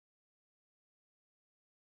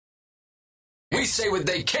We Say What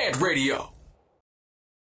They Can't Radio.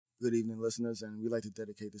 Good evening, listeners, and we'd like to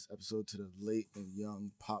dedicate this episode to the late and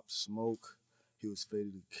young Pop Smoke. He was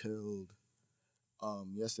fatally killed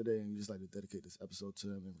yesterday, and we'd just like to dedicate this episode to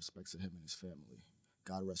him in respect to him and his family.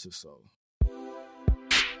 God rest his soul. What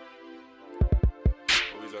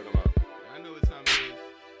we talking about? I know what time it is.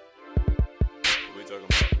 What we talking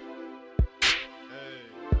about? Hey,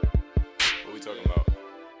 What we talking about?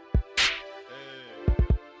 hey.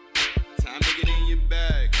 Time to get in your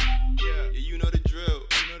bag. Yeah, you know the drill.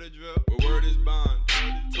 Where word is bond.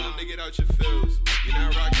 Time to get out your feels. You're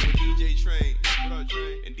not rocking with DJ Train. What up,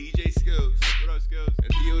 Train? And DJ Skills. What up, Skills?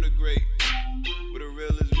 And Theo the Great. Where the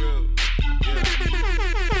real is real. Yeah.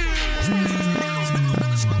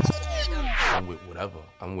 I'm with whatever.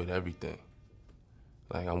 I'm with everything.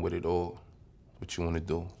 Like, I'm with it all. What you want to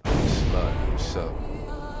do? Slut, what's up?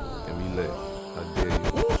 Get me lit. I dare you.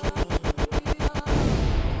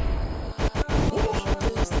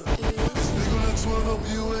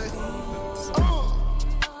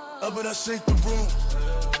 Up and I shake the room.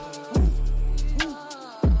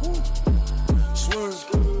 Swerve.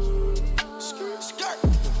 Skirt.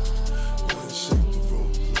 Go ahead and shake the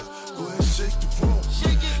room. Go ahead and shake the room.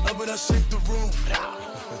 Up and I shake the room.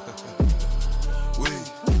 Wait.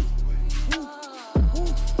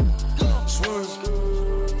 Swerve. Go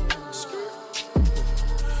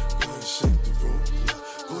ahead and shake the room.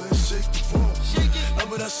 Go ahead and shake the room.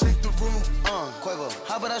 Up and I shake the room. Quavo,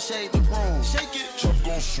 how about I shake the room? Shake it.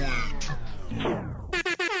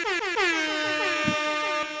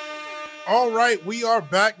 All right, we are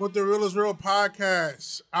back with the Real is Real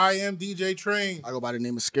podcast. I am DJ Train. I go by the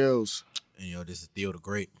name of Skills. And yo, this is Theo the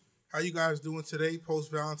Great. How you guys doing today?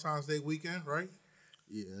 Post Valentine's Day weekend, right?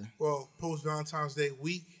 Yeah. Well, post Valentine's Day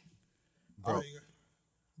week. Broke.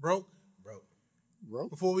 Broke? Bro?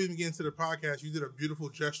 Before we even get into the podcast, you did a beautiful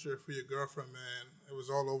gesture for your girlfriend, man. It was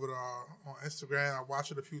all over on Instagram. I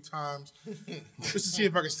watched it a few times just to see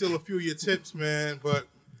if I could steal a few of your tips, man. But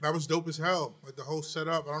that was dope as hell. Like the whole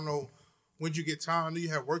setup. I don't know when you get time. I knew you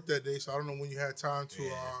had work that day, so I don't know when you had time to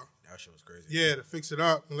That shit was crazy. to fix it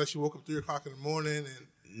up. Unless you woke up 3 o'clock in the morning and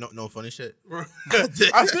No funny shit. I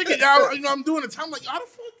was thinking, I'm doing the time like, how the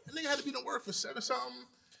fuck? I think I had to be to work for 7 something.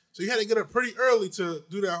 So you had to get up pretty early to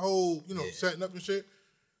do that whole, setting up and shit.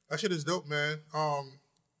 That shit is dope, man.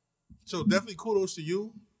 So definitely kudos to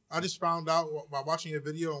you. I just found out by watching your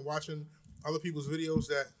video and watching other people's videos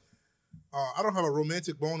that I don't have a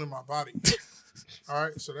romantic bone in my body. All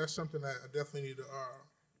right, so that's something that I definitely need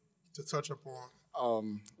to touch up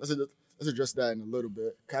on. Let's address that in a little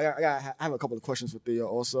bit. I have a couple of questions for Theo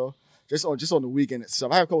also. Just on the weekend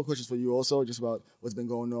itself. I have a couple of questions for you also, just about what's been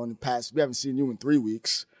going on in the past. We haven't seen you in 3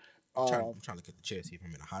 weeks. I'm trying to look at the chair, see if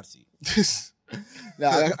I'm in a hot seat. Now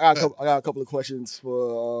I got a couple of questions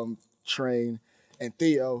for Train and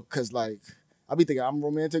Theo, because like I be thinking I'm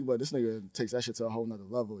romantic, but this nigga takes that shit to a whole nother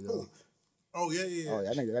level, yo. Oh yeah. Oh,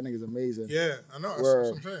 that nigga's amazing. Yeah, I know. That's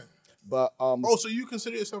what I'm saying. But So you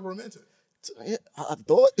consider yourself romantic? I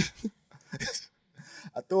thought.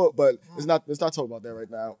 I thought, but let's not talk about that right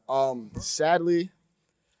now. Sadly,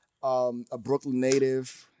 a Brooklyn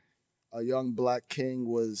native, a young black king,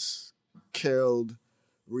 was killed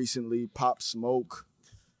recently. Pop Smoke.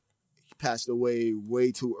 He passed away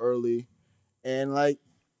way too early. And like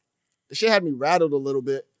the shit had me rattled a little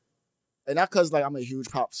bit. And not because like I'm a huge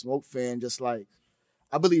Pop Smoke fan, just like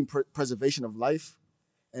I believe in preservation of life.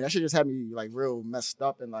 And that shit just had me like real messed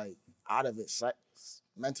up and like out of it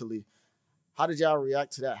mentally. How did y'all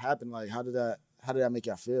react to that happen? Like how did that make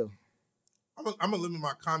y'all feel? I'm gonna limit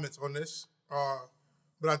my comments on this,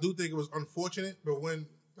 but I do think it was unfortunate. But when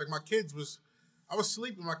like I was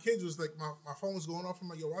sleeping, my kids was like my phone was going off. I'm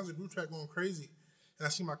like, yo, why is the group chat going crazy? And I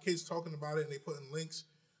see my kids talking about it and they putting links,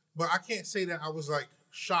 but I can't say that I was like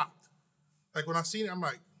shocked. Like when I seen it, I'm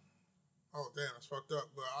like, oh damn, that's fucked up.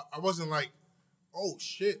 But I wasn't like, oh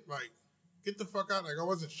shit, like get the fuck out. Like I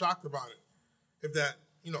wasn't shocked about it. If that,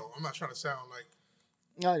 I'm not trying to sound like.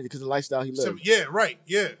 No, because the lifestyle he lived. So, yeah, right.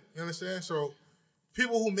 Yeah, you understand? So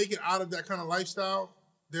people who make it out of that kind of lifestyle,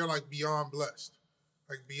 they're like beyond blessed.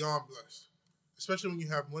 Like beyond blessed. Especially when you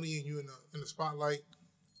have money and you in the spotlight.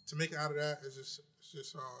 To make it out of that is just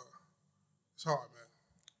it's hard,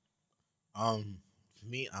 man. For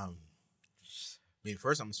me,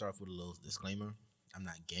 first I'm gonna start off with a little disclaimer. I'm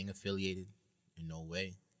not gang affiliated in no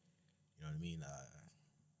way. You know what I mean?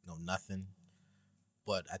 No nothing.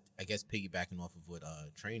 But I guess piggybacking off of what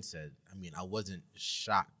Train said, I mean, I wasn't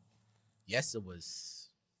shocked. Yes, it was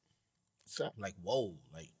like, whoa,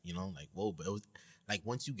 but it was like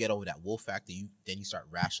once you get over that whoa factor, then you start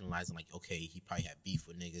rationalizing like, okay, he probably had beef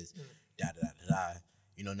with niggas, da da da da da.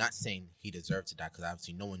 You know, not saying he deserved to die because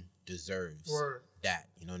obviously no one deserves Word. that.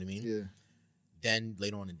 You know what I mean? Yeah. Then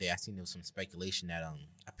later on in the day, I seen there was some speculation that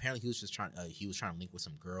apparently he was just trying to link with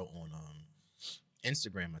some girl on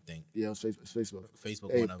Instagram, I think. Yeah, it was Facebook.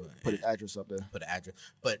 Facebook, Hey, whatever. put his address up there. Put an address.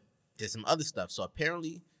 But there's some other stuff. So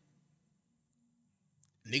apparently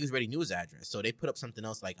niggas already knew his address. So they put up something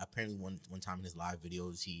else. Like apparently one time in his live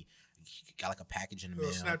videos, he got like a package in the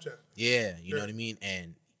mail. Snapchat. Yeah, you know what I mean?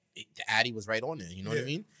 And the Addy was right on there. You know what I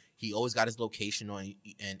mean? He always got his location on,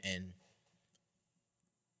 and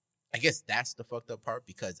I guess that's the fucked up part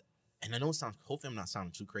because, and I know it sounds, hopefully I'm not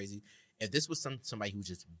sounding too crazy. If this was somebody who was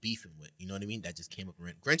just beefing with, you know what I mean? That just came up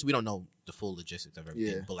and granted, we don't know the full logistics of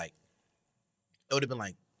everything, but like, it would have been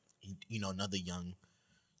like, you know, another young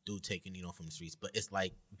dude taken, you know, from the streets. But it's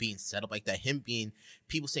like being set up like that. Him being,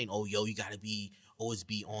 people saying, oh, yo, you gotta always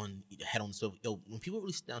be on, head on the swivel. Yo, when people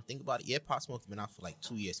really sit down and think about it, yeah, Pop Smoke's been out for like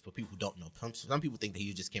 2 years for people who don't know. Some people think that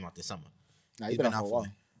he just came out this summer. Nah, He's been out for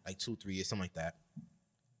like 2-3 years, something like that.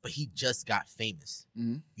 But he just got famous.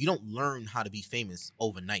 Mm-hmm. You don't learn how to be famous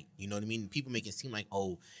overnight. You know what I mean? People make it seem like,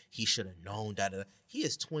 oh, he should have known, da-da-da. He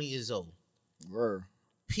is 20 years old. Word.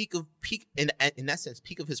 Peak in that sense,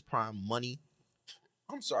 peak of his prime, money.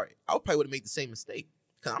 I'm sorry, I probably would have made the same mistake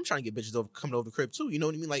because I'm trying to get bitches coming over the crib too. You know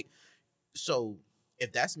what I mean? Like, so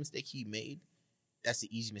if that's a mistake he made, that's the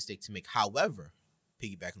easy mistake to make. However,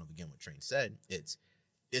 piggybacking off again what Train said,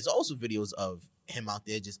 there's also videos of him out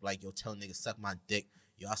there just like, yo, telling niggas suck my dick,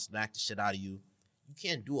 yo, I smack the shit out of you. You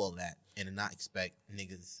can't do all that and not expect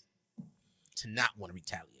niggas to not want to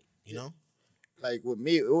retaliate. You know? Like with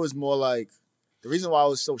me, it was more like the reason why it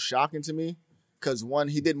was so shocking to me, because one,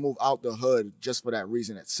 he didn't move out the hood just for that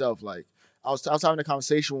reason itself. Like I was having a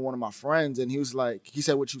conversation with one of my friends, and he was like, he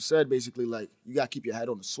said what you said, basically, like, you gotta keep your head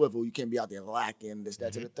on the swivel. You can't be out there lacking this,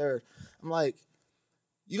 that, to the third. I'm like,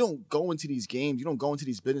 you don't go into these games, you don't go into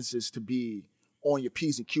these businesses to be on your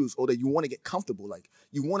P's and Q's or that you want to get comfortable. Like,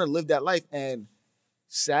 you want to live that life. And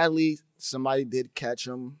sadly, somebody did catch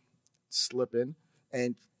him slipping,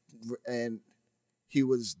 and he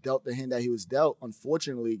was dealt the hand that he was dealt.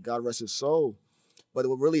 Unfortunately, God rest his soul. But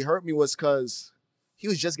what really hurt me was because he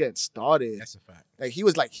was just getting started. That's a fact. His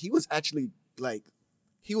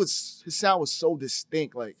sound was so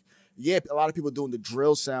distinct. Like, yeah, a lot of people doing the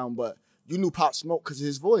drill sound, but you knew Pop Smoke because of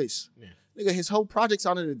his voice. Yeah. Nigga, his whole project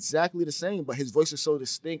sounded exactly the same, but his voice was so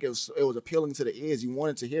distinct. It was appealing to the ears. You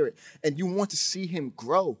wanted to hear it, and you want to see him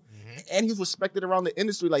grow. Mm-hmm. And he was respected around the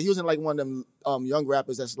industry. Like, he wasn't like one of them young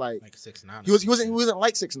rappers that's like 6ix9ine. He wasn't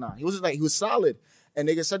like 6ix9ine. He wasn't like, he was solid. And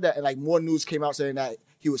niggas said that, and like more news came out saying that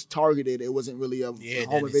he was targeted. It wasn't really a home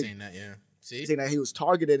invasion. Saying that, yeah. See? Saying that he was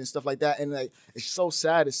targeted and stuff like that. And like, it's so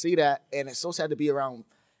sad to see that, and it's so sad to be around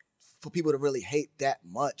for people to really hate that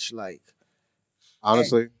much. Like,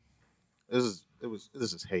 honestly, this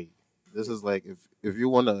is hate. This is like, if you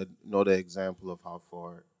want to know the example of how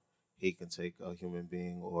far hate can take a human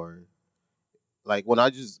being, or like when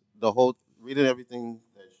reading everything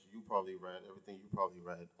that you probably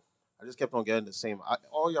read, I just kept on getting the same.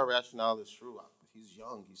 All your rationale is true. He's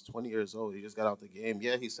young. He's 20 years old. He just got out the game.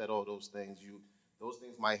 Yeah, he said all those things. Those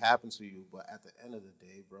things might happen to you, but at the end of the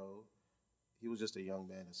day, bro, he was just a young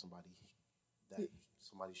man that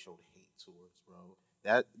somebody showed hate towards, bro.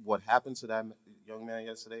 That what happened to that young man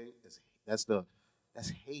yesterday that's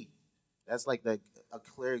hate. That's like a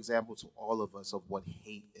clear example to all of us of what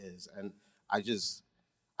hate is. And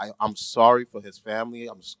I'm sorry for his family.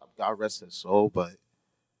 God rest his soul, but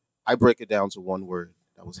I break it down to one word.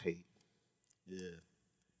 That was hate. yeah.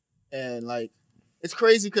 And like, it's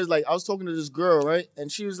crazy because like I was talking to this girl, right?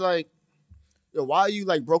 And she was like, yo, why are you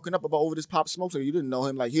like broken up about over this Pop Smoke? So you didn't know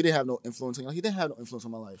him. Like, he didn't have no influence on you. He didn't have no influence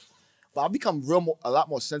on my life. But I've become a lot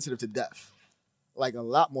more sensitive to death. Like, a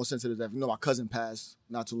lot more sensitive to death. You know, my cousin passed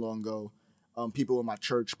not too long ago. People in my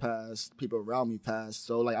church passed. People around me passed.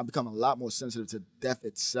 So, like, I've become a lot more sensitive to death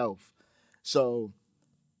itself. So,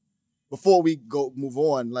 before we move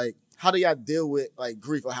on, like, how do y'all deal with, like,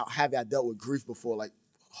 grief? Or how have y'all dealt with grief before, like,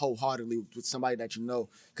 wholeheartedly with somebody that you know?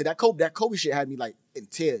 Because that Kobe shit had me, like, in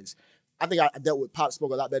tears. I think I dealt with Pop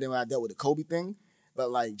Smoke a lot better than when I dealt with the Kobe thing. But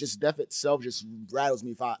like, just death itself just rattles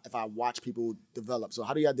me if I watch people develop. So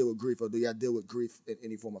how do y'all deal with grief, or do y'all deal with grief in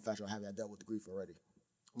any form or fashion, or have y'all dealt with the grief already?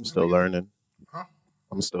 I'm still learning. Huh?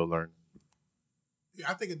 I'm still learning. Yeah,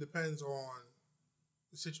 I think it depends on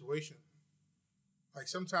the situation. Like,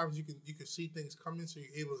 sometimes you can see things coming, so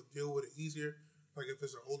you're able to deal with it easier. Like, if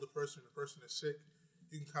there's an older person, the person is sick,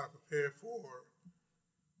 you can kind of prepare for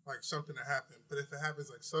like something to happen. But if it happens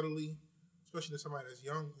like subtly, especially to somebody that's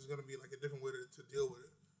young, there's going to be like a different way to deal with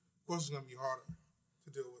it. Of course, it's going to be harder to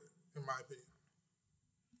deal with it, in my opinion.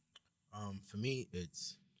 For me,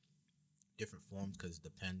 it's different forms because it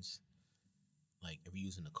depends. Like if we're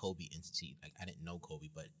using the Kobe entity, like I didn't know Kobe,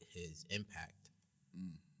 but his impact.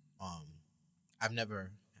 I've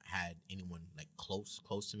never had anyone like close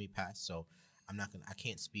to me pass, so I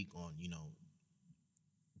can't speak on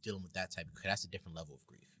dealing with that type because that's a different level of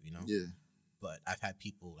grief, Yeah. But I've had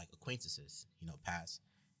people like acquaintances, pass,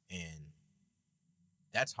 and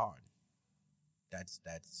that's hard. That's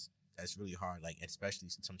really hard. Like especially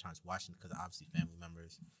sometimes watching because obviously family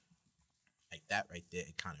members, like that right there,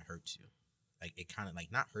 it kind of hurts you. Like it kind of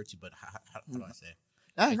like not hurts you, but how do I say?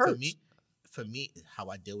 That Like, hurts. For me, how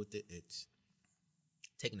I deal with it, it's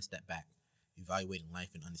taking a step back, evaluating life,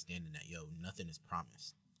 and understanding that nothing is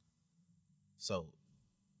promised. So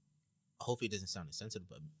hopefully it doesn't sound insensitive,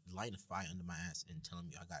 but lighting a fire under my ass and telling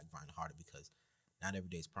me I got to grind harder because not every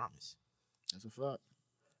day is promised. That's a fact.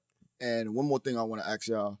 And one more thing I want to ask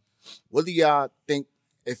y'all: what do y'all think?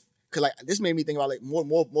 Cause like this made me think about like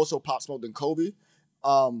more so Pop Smoke than Kobe.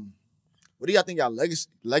 What do y'all think y'all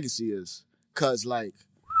legacy is? Cause like,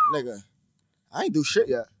 nigga, I ain't do shit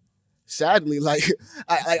yet. Sadly, like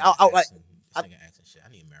I Accent shit. I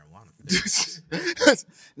need marijuana for this.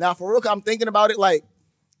 now for real, 'cause I'm thinking about it like,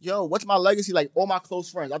 yo, what's my legacy? Like all my close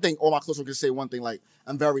friends. I think all my close friends can say one thing, like,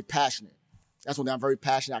 I'm very passionate. That's one thing. I'm very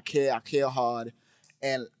passionate. I care hard.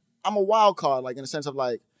 And I'm a wild card, like in the sense of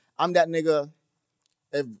like, I'm that nigga,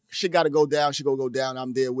 if shit gotta go down, shit go down,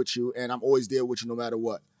 I'm there with you, and I'm always there with you no matter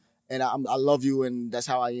what. And I love you, and that's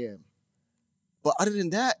how I am. But other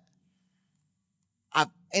than that,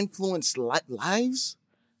 I've influenced lives.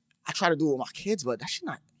 I try to do it with my kids, but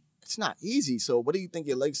it's not easy. So what do you think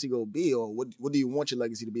your legacy gonna be, or what do you want your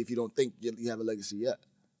legacy to be if you don't think you have a legacy yet?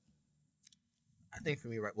 I think for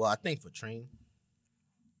me, I think for Train,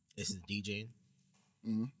 this is DJing.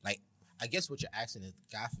 Mm-hmm. Like, I guess what you're asking is,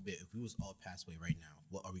 God forbid, if we was all passed away right now,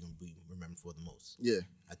 what are we gonna be remembered for the most? Yeah.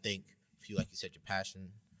 I think for you, like you said, your passion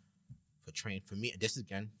for Train. For me, this is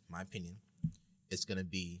again my opinion. It's gonna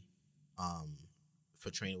be, for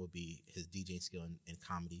Train, it would be his DJing skill and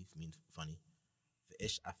comedy. For me, funny. For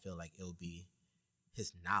Ish, I feel like it would be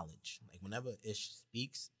his knowledge. Like whenever Ish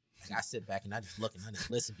speaks, like I sit back and I just look and I just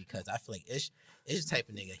listen because I feel like Ish the type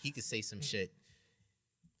of nigga. He could say some shit.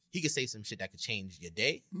 He could say some shit that could change your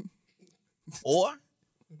day, or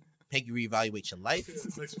make you reevaluate your life.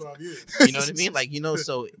 Next 5 years. You know what I mean? Like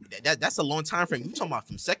so that's a long time frame. We're talking about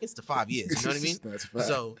from seconds to 5 years. You know what I mean? That's fact.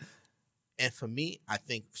 So, and for me, I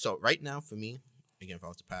think so. Right now, for me, again, if I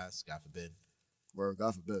was to pass, God forbid, Word,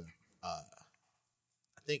 God forbid. I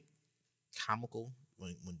think comical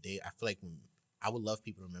when Dave. I feel like when I would love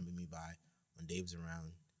people to remember me by when Dave's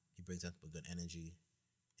around. He brings up a good energy,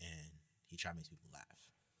 and he tries to make people laugh.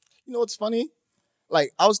 You know what's funny?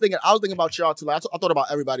 Like I was thinking about y'all too. Like I thought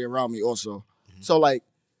about everybody around me also. Mm-hmm. So like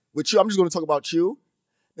with you, I'm just going to talk about you.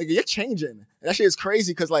 Nigga, you're changing, and that shit is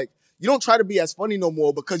crazy because like you don't try to be as funny no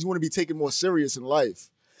more because you want to be taken more serious in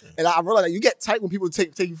life. Yeah. And I realize that you get tight when people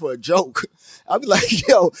take you for a joke. I'll be like,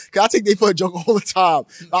 yo, can I take they for a joke all the time?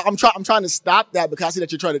 I'm trying to stop that because I see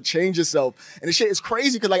that you're trying to change yourself, and the shit is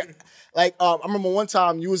crazy because I remember one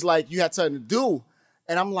time you was like you had something to do,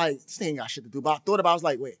 and I'm like, this ain't got shit to do. But I thought about it, I was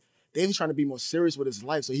like, wait. David's trying to be more serious with his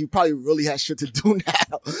life, so he probably really has shit to do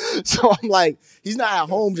now. So I'm like, he's not at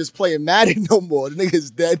home just playing Madden no more. The nigga's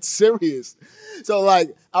dead serious. So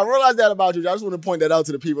like, I realized that about you. I just want to point that out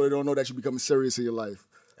to the people that don't know that you're becoming serious in your life.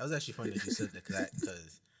 That was actually funny that you said that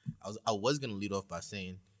because I was gonna lead off by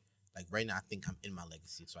saying, like right now I think I'm in my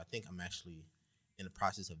legacy. So I think I'm actually in the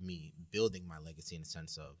process of me building my legacy in the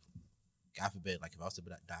sense of, God forbid, like if I was to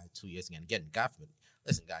die 2 years again, God forbid.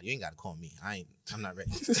 Listen, God, you ain't got to call me. I'm not ready.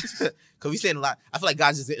 Because we saying a lot. I feel like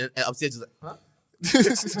God's just upstairs just like, huh?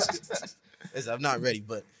 Listen, I'm not ready.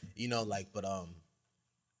 But, I feel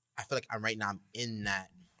like I'm in that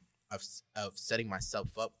of setting myself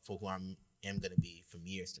up for who I am going to be from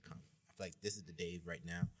years to come. I feel like this is the Dave right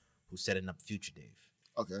now who's setting up future Dave.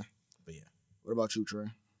 Okay. But yeah. What about you, Trey?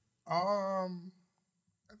 I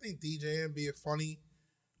think DJing, being funny,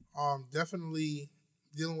 definitely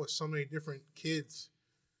dealing with so many different kids.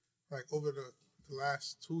 Like over the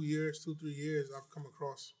last 2 years, 2-3 years, I've come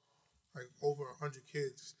across like over 100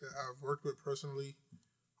 kids that I've worked with personally,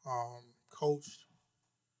 coached.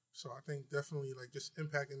 So I think definitely like just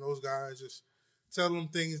impacting those guys, just telling them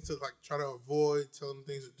things to like try to avoid, telling them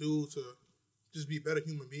things to do to just be better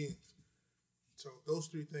human beings. So those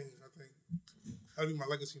 3 things, I think, that'll be my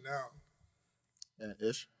legacy now. And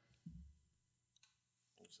Ish?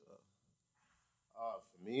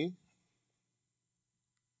 For me,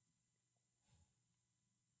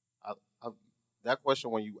 that question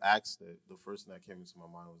when you asked it, the first thing that came into my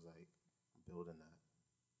mind was like, I'm building that.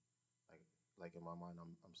 Like like in my mind,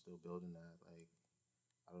 I'm still building that. Like,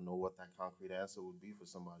 I don't know what that concrete answer would be for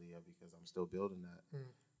somebody yet because I'm still building that.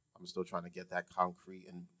 I'm still trying to get that concrete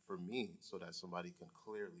and for me so that somebody can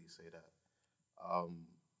clearly say that.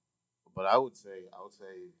 But I would say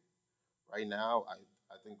right now,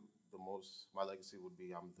 I think my legacy would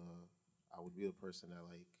be I would be the person that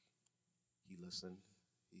like he listened,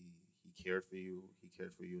 he cared for you,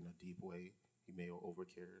 in a deep way. He may have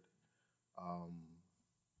overcared.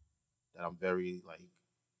 That I'm very like,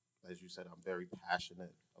 as you said, I'm very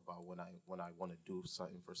passionate about when I want to do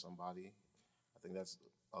something for somebody. I think that's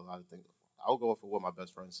a lot of things. I'll go for what my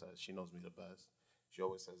best friend says. She knows me the best. She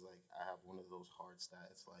always says like I have one of those hard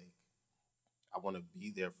stats. Like I want to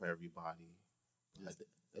be there for everybody.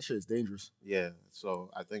 That shit is dangerous. Yeah, so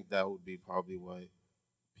I think that would be probably what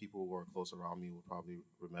people who are close around me would probably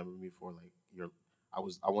remember me for. Like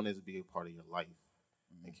I wanted to be a part of your life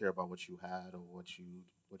and care about what you had or what you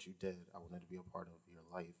did. I wanted to be a part of your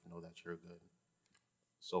life. Know that you're good.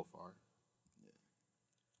 So far.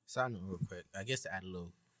 Side note, real quick. I guess to add a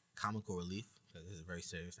little comical relief because this is very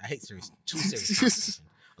serious. I hate too serious conversation.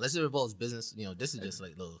 Unless it involves business, this is just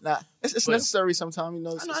like little. Nah, it's necessary sometimes,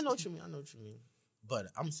 I know what you mean. But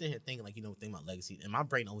I'm sitting here thinking, thinking about legacy, and my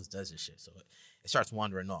brain always does this shit, so it starts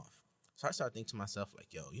wandering off. So I start thinking to myself, like,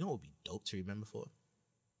 yo, you know what would be dope to remember for?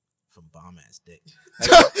 From bomb ass dick.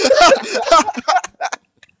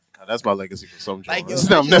 That's my legacy for some like, yo,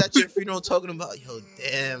 joint. at your funeral talking about, yo,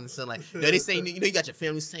 damn, son, like, they saying, you got your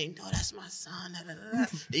family saying, no, that's my son, da, da, da.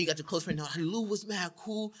 Then you got your close friend, no, Lou was mad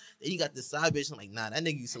cool. Then you got the side bitch, I'm like, nah, that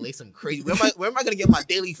nigga used to lay some crazy. Where am I gonna get my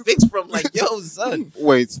daily fix from? Like, yo, son.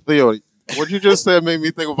 Wait, Theo, what you just said made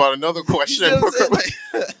me think about another question. You know what I'm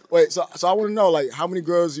saying? Wait, so I want to know, like, how many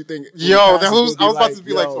girls you think? Yo, I was about to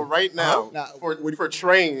be like, so right now, Nah, for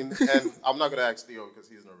Train, and I'm not gonna ask Theo because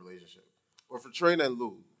he's in a relationship, or for Train and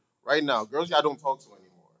Lou, right now, girls y'all don't talk to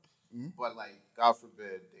anymore, but like, God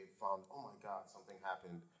forbid, they found, oh my God, something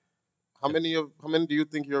happened. How many do you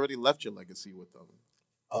think you already left your legacy with them?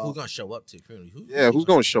 Who's gonna show up to your funeral? Who's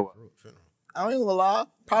gonna show up? I ain't gonna lie.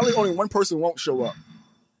 Probably only one person won't show up.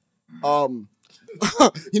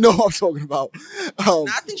 You know what I'm talking about. Nah,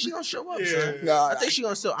 I think she gonna show up, son. Nah, I think she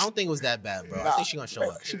gonna show. I don't think it was that bad, bro. I think she gonna show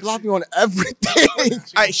up. She blocked me on everything. All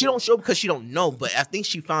right, she don't show up because she don't know, but I think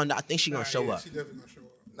she found out. I think she gonna show up. She definitely gonna show up.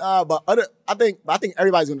 Nah, but I think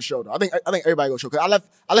everybody's gonna show though. I think everybody gonna show because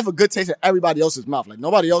I left a good taste in everybody else's mouth. Like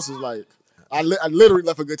nobody else is like I literally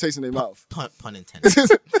left a good taste in their mouth. Pun intended.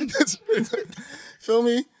 Feel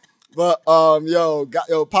me? But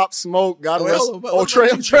Pop Smoke, God rest.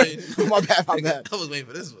 Trey. My bad. I was waiting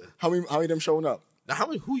for this one. How many of them showing up? Now,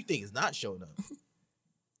 who you think is not showing up?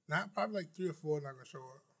 Not probably like 3 or 4 not gonna show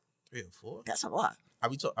up. 3 or 4? That's a lot. Are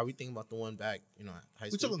we thinking about the one back? High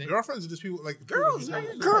We school. talking girlfriends or just people like Girls.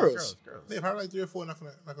 Girls. Yeah, probably like 3 or 4 not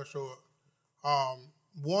gonna show up.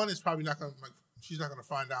 One is probably not gonna she's not gonna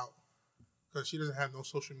find out because she doesn't have no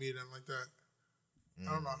social media and like that.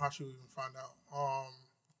 I don't know how she would even find out.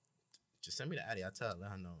 Just send me the Addy. I'll tell her.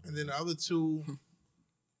 Let her know. And then the other 2,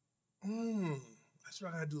 that's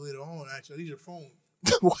what I gotta do later on. Actually, I need your phone.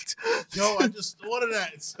 What? Yo, I just thought of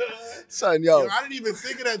that. Son, Yo, I didn't even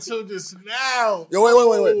think of that till just now. Yo,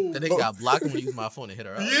 wait. That nigga got blocked when he used my phone to hit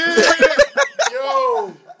her up. Yeah.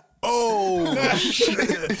 Yo. Oh shit!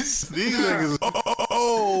 These niggas.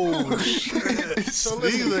 Oh shit! These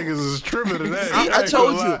niggas is tripping today. I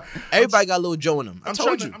told you, everybody got Lil Joe in them. I'm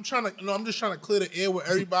just trying to clear the air with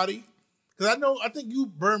everybody because I think you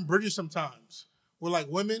burn bridges sometimes with like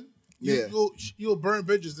women. You'll burn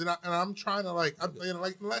bridges, and I'm trying to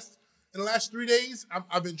in the last 3 days,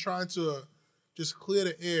 I've been trying to just clear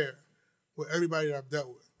the air with everybody that I've dealt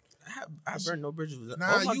with. I burned no bridges.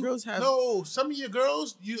 Nah, all my girls have. No, some of your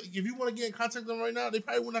girls, if you want to get in contact with them right now, they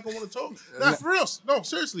probably not gonna want to talk. Not for real. No,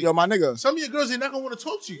 seriously. Yo, my nigga. Some of your girls, they're not gonna want to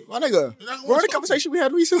talk to you. My nigga. Remember the conversation we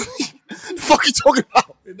had recently? The fuck you talking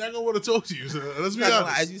about? They're not gonna want to talk to you. So let's be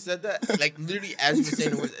honest. As you said that, like literally as you were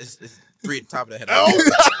saying the words, it's 3 at the top of the head.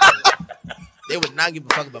 They would not give a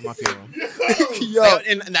fuck about my funeral. Yo,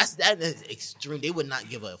 and that is extreme. They would not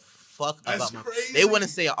give a fuck about my. Crazy. They wouldn't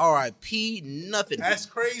say R.I.P. Nothing. That's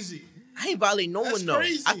crazy. I ain't violate no one though.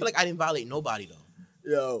 Crazy. I feel like I didn't violate nobody though.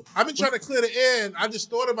 Yo, I've been trying to clear the air, and I just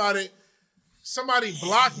thought about it. Somebody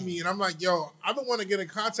blocked me, and I'm like, yo, I've been wanting to get in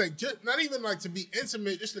contact, just not even like to be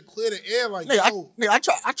intimate, just to clear the air. Like,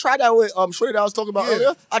 I tried that with Shorty that I was talking about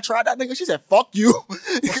earlier. I tried that nigga. She said, "Fuck you."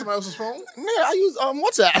 What's somebody else's phone? Nigga, I use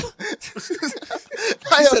WhatsApp.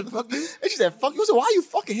 She said, "Fuck you." And she said, "Fuck you." I said, "Why are you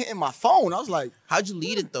fucking hitting my phone?" I was like, "How'd you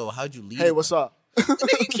lead it though? How'd you lead it?" "Hey, what's up?"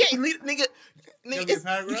 Nigga, you can't lead it, nigga. Nigga, be a you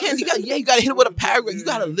paragraph? can't. You gotta hit it with a paragraph. You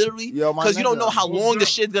gotta literally, Yo, my because you don't nigga. know how long the Drop.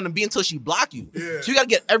 shit's gonna be until she block you. Yeah. So you gotta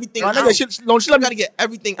get everything My out. nigga, she let You me gotta get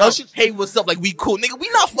everything out. Hey, what's up? Like, we cool, nigga. We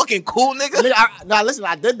not fucking cool, nigga. Nigga, nah, listen,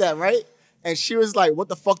 I did that, right? And she was like, "What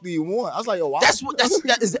the fuck do you want?" I was like, "Yo, why?"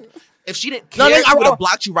 That is. If she didn't No, care, nigga, she would I- have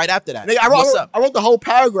blocked you right after that. Nigga, What's up? I wrote the whole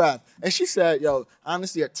paragraph, and she said, "Yo,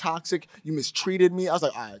 honestly, you're toxic. You mistreated me." I was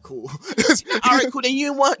like, "All right, cool." All right, cool. Then you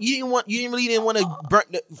didn't want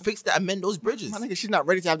to fix that, amend those bridges. My nigga, she's not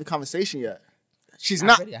ready to have the conversation yet. She's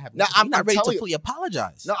Not not. ready. Nah, I'm not ready to telling you. fully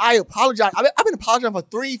apologize. No, I apologize. I've been apologizing for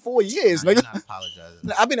 3-4 years, Nah, nigga. you're not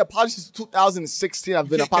apologizing. I've been apologizing since 2016. I've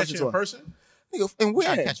been Can't catch apologizing you to in her. person. Nigga, and Trying to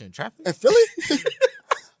where? catch you in traffic. In Philly?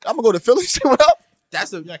 I'm gonna go to Philly. Say what up?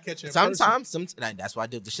 That's a Yeah, catch you in sometimes. That's why I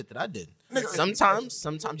did the shit that I did.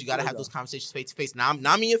 Sometimes you gotta have those conversations face to face. Now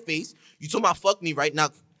I'm in your face. You talking about fuck me right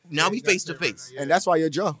now? Now we face to face. And that's why you're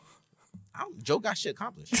Joe. Joe got shit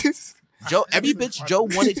accomplished. Joe, every bitch Joe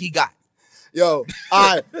wanted, he got. Yo,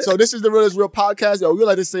 all right. So this is the Real is Real podcast. Yo, we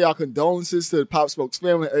like to say our condolences to the Pop Smokes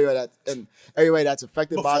family and everybody that's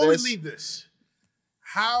affected by Before we this. leave this,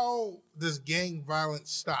 how does gang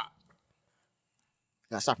violence stop?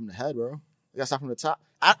 Gotta start from the head, bro. You gotta start from the top.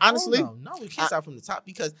 Honestly, no, we can't start from the top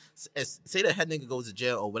because say the head nigga goes to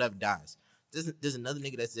jail or whatever dies. There's another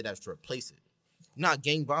nigga that's there that's to replace it. Not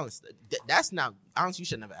gang violence. That's not. Honestly, you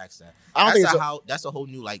should never ask that. I don't think That's a whole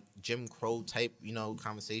new like Jim Crow type,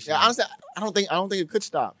 conversation. yeah, honestly, I don't think it could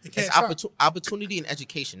stop. It can't It's stop. opportunity and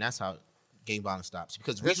education. That's how gang violence stops.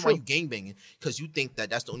 Because the That's reason why true. you gang banging because you think that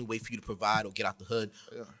that's the only way for you to provide or get out the hood.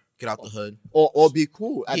 Get out the hood. Or be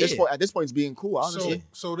cool. At Yeah. this point, it's being cool, honestly.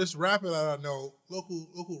 So this rapper that I know,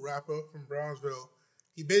 local rapper from Brownsville,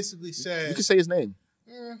 he basically said, You can say his name.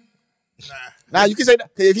 nah, Now you can say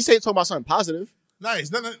that if you say talking about something positive. nah,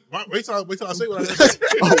 it's nothing. Wait till I say what I said.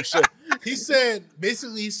 Oh shit. He said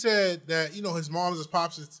that his mom and his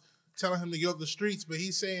pops is telling him to get off the streets, but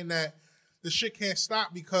he's saying that the shit can't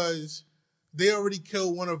stop because they already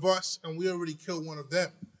killed one of us and we already killed one of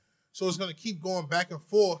them. So it's gonna keep going back and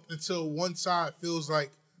forth until one side feels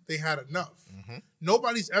like they had enough. Mm-hmm.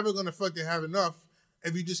 Nobody's ever gonna feel like they have enough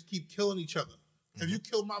if you just keep killing each other. If you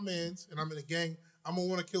kill my mans and I'm in a gang, I'm gonna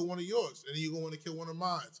want to kill one of yours, and then you're gonna want to kill one of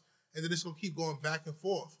mine, and then it's gonna keep going back and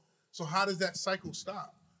forth. So how does that cycle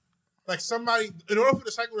stop? Like in order for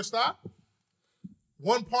the cycle to stop,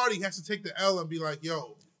 one party has to take the L and be like,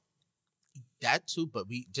 "Yo, That too, but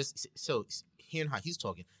we just so hearing how he's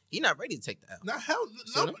talking, he's not ready to take the L. not hell,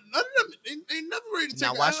 So none of them ain't never ready to take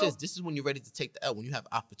Now the watch L." this. This is when you're ready to take the L, when you have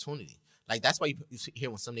opportunity. Like that's why you hear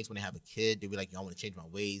when some niggas when they have a kid, they be like, "Yo, I want to change my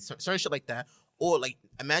ways," certain shit like that. Or like,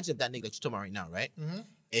 imagine if that nigga that you're talking about right now, right? Mhm.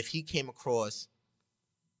 If he came across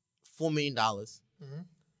 $4 million, Mhm.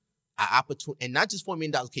 an opportunity, and not just $4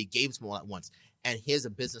 million, okay, gave it to him all at once, and here's a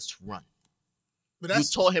business to run. But You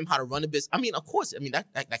taught him how to run a business. I mean, of course,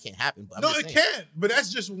 that can't happen. But I'm no, just it saying. can. But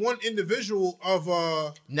that's just one individual of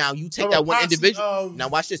Now you take Of that a one posse individual. of- Now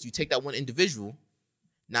watch this. You take that one individual.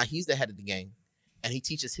 Now he's the head of the gang, and he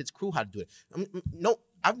teaches his crew how to do it. No,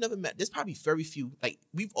 I've never met. There's probably very few. Like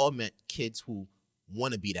we've all met kids who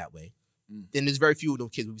want to be that way. Then there's very few of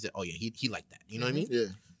those kids who say, "Oh yeah, he like that." You know what I mean? Yeah.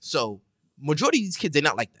 So majority of these kids, they're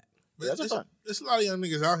not like that. That's There's what I'm a lot of young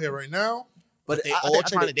niggas out here right now. But I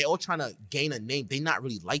think they all trying to gain a name. They not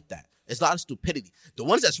really like that. It's a lot of stupidity. The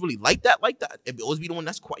ones that's really like that, it always be the one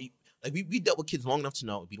that's quiet. Like we dealt with kids long enough to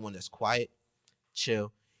know it'd be the one that's quiet,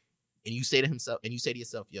 chill, and you say to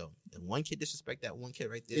yourself, "Yo, if one kid disrespect that one kid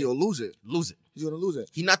right there, He'll lose it. lose it." He's gonna lose it.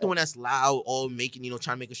 He's not the one that's loud or making,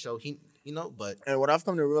 trying to make a show. But And what I've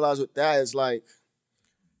come to realize with that is like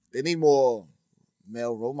they need more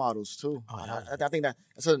male role models too. Oh, I think that's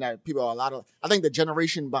something that people are I think the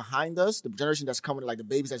generation behind us, the generation that's coming, like the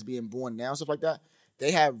babies that's being born now, stuff like that,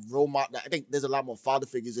 they have role model. I think there's a lot more father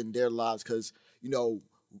figures in their lives because a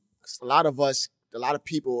lot of us, a lot of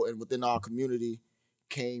people, and within our community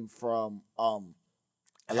came from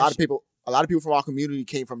a lot of people from our community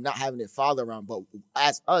came from not having their father around. But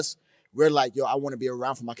as us, we're like, yo, I want to be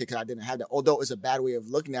around for my kid because I didn't have that. Although it's a bad way of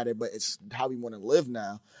looking at it, but it's how we want to live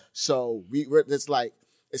now. So it's like,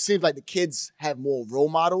 it seems like the kids have more role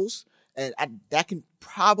models, and that can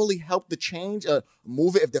probably help the change,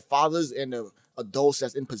 move it if the fathers and the adults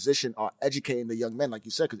that's in position are educating the young men, like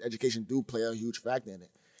you said, because education do play a huge factor in it.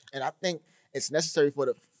 And I think it's necessary for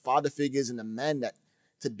the father figures and the men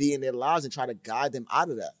to be in their lives and try to guide them out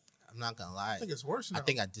of that. I'm not gonna lie. I think it's worse now. I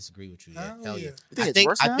think I disagree with you. Yeah. Hell Hell yeah. yeah. You think it's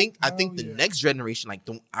worse now? I think the next generation, like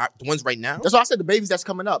the ones right now. That's why I said the babies that's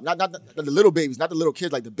coming up, not the little babies, not the little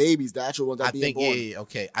kids, like the babies, the actual ones that I are being think born.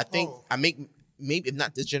 okay. I think maybe if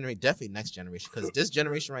not this generation, definitely next generation, because this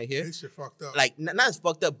generation right here, This shit fucked up. like not as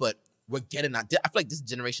fucked up, but we're getting out. I feel like this is a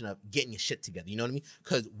generation of getting your shit together. You know what I mean?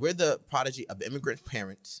 Because we're the prodigy of immigrant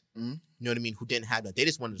parents. Mm-hmm. You know what I mean? Who didn't have that. They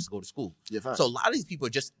just wanted us to go to school. Yeah, fine. So a lot of these people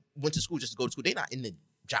just went to school just to go to school. They're not in the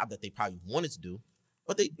job that they probably wanted to do,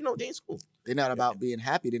 but they in school. They're not about being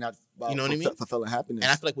happy. They're not about You know what I mean? fulfilling happiness.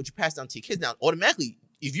 And I feel like what you pass down to your kids now, automatically,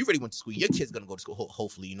 if you really went to school, your kid's gonna go to school.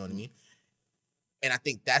 Hopefully, you know what I mean. And I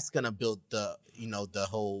think that's gonna build the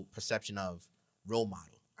whole perception of role model.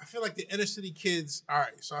 I feel like the inner city kids. All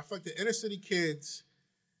right, so I feel like the inner city kids,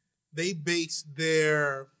 they base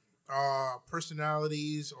their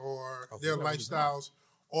personalities or their lifestyles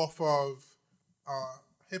off of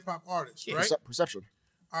hip hop artists, right? Perception.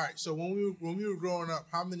 All right, so when we were growing up,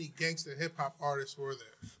 how many gangster hip hop artists were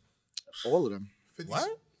there? All of them. 50?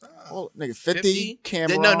 What? All, nigga, 50,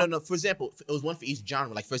 Cameron. No. For example, it was one for each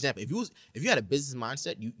genre. Like for example, if you had a business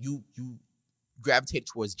mindset, you gravitate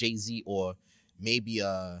towards Jay-Z or maybe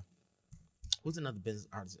who's another business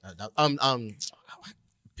artist?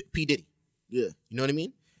 P. Diddy. Yeah. You know what I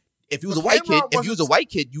mean? If you was But a white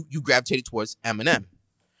kid, Cameron you gravitated towards Eminem.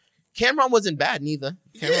 Cameron wasn't bad neither.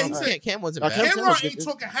 Cam wasn't bad. Cameron ain't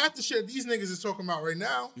talking half the shit these niggas is talking about right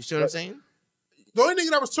now. You see what I'm saying? The only nigga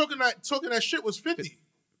that was talking that shit was 50.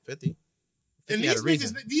 50. And had a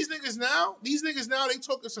reason. these niggas now, they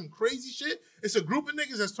talking some crazy shit. It's a group of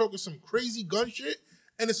niggas that's talking some crazy gun shit,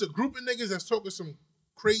 and it's a group of niggas that's talking some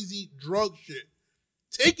crazy drug shit.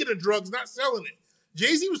 Taking the drugs, not selling it.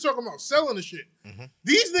 Jay-Z was talking about selling the shit. Mm-hmm.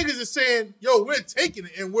 These niggas are saying, yo, we're taking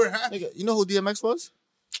it and we're happy. Nigga, you know who DMX was?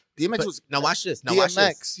 DMX was. Now watch this.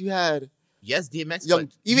 DMX, you had. Yes, DMX. Young,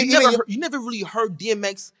 but you never really heard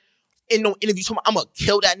DMX in no interview talking about, I'm gonna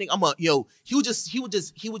kill that nigga. He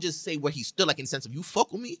would just say where he stood, like in the sense of, you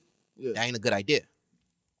fuck with me, that ain't a good idea.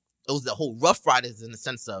 It was the whole Rough Riders in the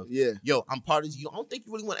sense of, yo, I'm part of you. I don't think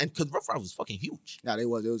you really want, and because Rough Riders was fucking huge. Nah, they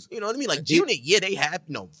was. It was. You know what I mean? Like G-Unit, they had,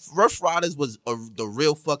 Rough Riders was the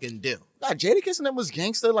real fucking deal. Nah, Jadakiss and them was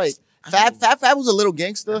gangster. Like Fab was a little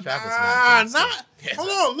gangster. Fab was not. Hold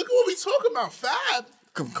on, look at what we talking about, Fab.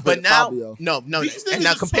 But now, Fabio. no. These And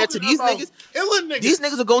now compared to these about niggas, killing niggas. these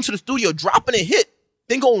niggas are going to the studio, dropping a hit,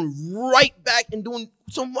 then going right back and doing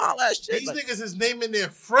some wild ass shit. These niggas is naming their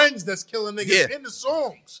friends that's killing niggas in the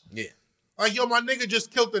songs. Yeah. Like, yo, my nigga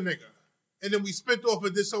just killed the nigga. And then we spent off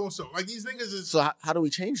of this so-and-so. Like, these niggas is... So how do we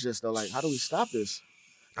change this, though? Like, how do we stop this?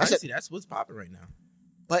 Honestly, that's what's popping right now.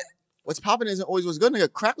 But what's popping isn't always what's good,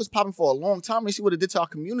 nigga. Crack was popping for a long time. You see what it did to our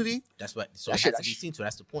community? That's what. So it has to be seen. So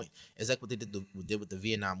that's the point. It's like what they did with the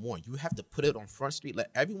Vietnam War. You have to put it on Front Street, let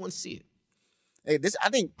everyone see it. Hey, I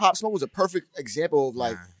think Pop Smoke was a perfect example of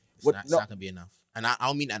like... It's not gonna be enough. And I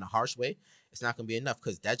don't mean that in a harsh way. It's not gonna be enough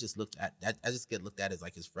because that just get looked at as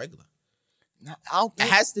like it's regular. It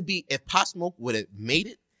has to be, if Pop Smoke would have made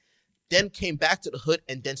it, then came back to the hood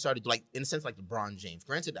and then started like, in a sense, like LeBron James.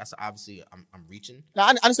 Granted, that's obviously I'm reaching. No, I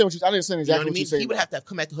understand I understand exactly you know what I mean? you're saying. He would have to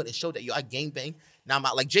come back to the hood and show that, yo, I gangbang. Now I'm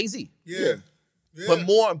out like Jay-Z. Yeah. But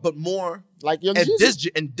more like Young of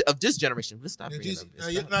Jeezy. this generation. Let's stop bringing up this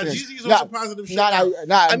stuff. Jeezy's on some positive shit.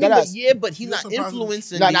 I mean, but he's not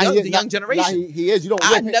influencing the young generation. He is.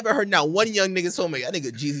 I've never heard now one young nigga told me, I think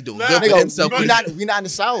Jeezy doing good nigga, for himself. We not in the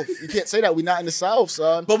South. You can't say that. We not in the South,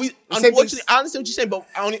 son. But unfortunately, I understand what you're saying, but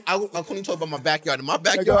I couldn't talk about my backyard. In my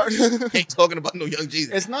backyard, ain't talking about no Young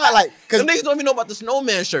Jeezy. It's not like, because niggas don't even know about the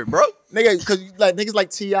Snowman shirt, bro. Nigga, because like niggas like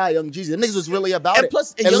T.I., Young Jeezy, them niggas was really about it.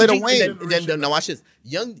 Plus, and Lil Wayne. Then now watch this.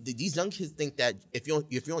 These young kids think that if you're on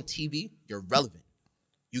TV, you're relevant.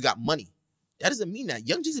 You got money. That doesn't mean that.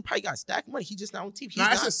 Young Jeezy probably got stacked money. He's just not on TV.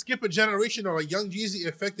 I said skip a generation, or like Young Jeezy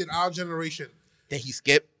affected our generation. That he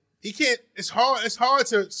skipped. He can't. It's hard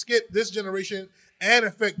to skip this generation and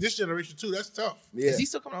affect this generation too. That's tough. Yeah. Is he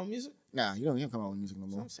still coming out with music? Nah, he don't come out with music no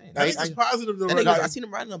more. That's what I'm saying. I think it's positive though. Right now. I seen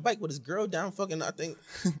him riding a bike with his girl down fucking, I think.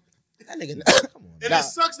 That nigga, come on. And it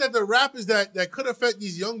sucks that the rappers that could affect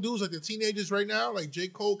these young dudes, like the teenagers right now, like J.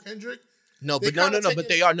 Cole, Kendrick. But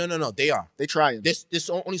they are. No, they are. They trying. There's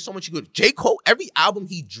only so much you could. J. Cole, every album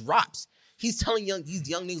he drops, he's telling these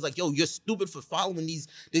young niggas like, yo, you're stupid for following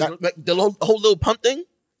the whole little pump thing.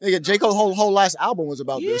 Nigga, J. Cole's whole last album was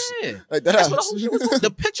about this. Like, that's what the whole shit was. The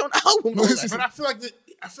pitch on the album. But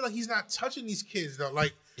I feel like he's not touching these kids though.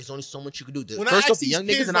 Like, there's only so much you can do. When first off, the young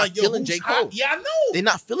niggas are not feeling J. Cole. Yeah, I know. They're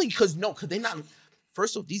not feeling because they're not.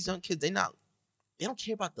 First off, these young kids, they don't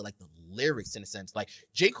care about the lyrics in a sense. Like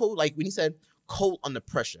J. Cole, like when he said "Cold under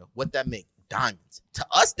pressure," what that make? Diamonds. To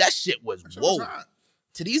us, that shit was whoa.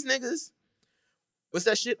 To these niggas, what's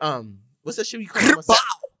that shit? What's that shit you call it?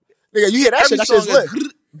 Nigga, you hear that shit? That shit's lit.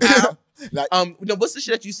 No, what's the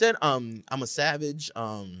shit that you said? I'm a savage.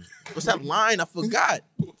 What's that line? I forgot.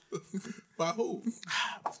 By who?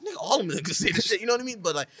 Nigga, all of them niggas say this shit. You know what I mean?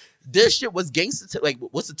 But like, this shit was gangster. Like,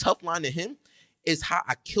 what's the tough line to him is how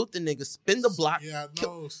I killed the nigga, spin the block. Yeah, I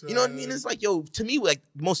know. Son. You know what I mean? It's like, yo, to me, like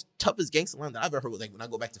the most toughest gangster line that I've ever heard. Like when I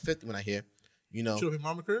go back to 50, when I hear, you know, Should have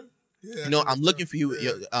mama crib. Yeah, you know, I'm looking for you.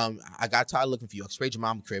 Yeah. I got tired looking for you. I sprayed your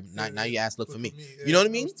mama crib. Now you ass look for me. Yeah, You know what I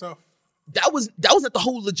mean? That was tough. That was not the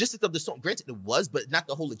whole logistics of the song. Granted, it was, but not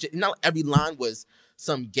the whole legit. Not every line was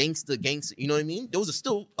some gangster. You know what I mean? There was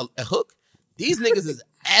still a hook. These niggas is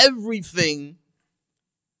everything.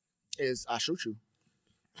 Is I shoot you.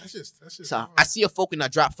 That's just. So hard. I see a folk and I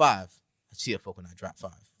drop 5. I see a folk and I drop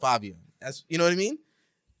 5. 5 year. That's, you know what I mean?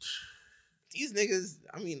 These niggas.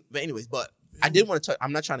 I mean, but anyways, but I did want to talk.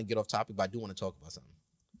 I'm not trying to get off topic, but I do want to talk about something.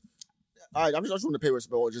 All right, I just want to pay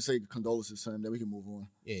respect. Just say condolences to him, then we can move on.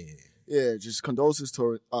 Yeah. Yeah, just condolences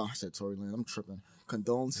to. I said Tory Lane. I'm tripping.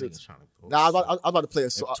 Condolences. Niggas trying to Nah, I'm about to play a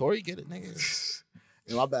If song. Tory get it, nigga.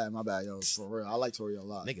 Yeah, my bad, yo. For real, I like Tory a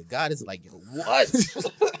lot. Nigga, God is like, yo, what?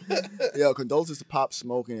 Yo, condolences to Pop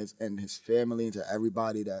Smoke and his family and to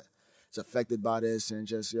everybody that's affected by this, and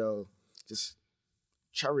just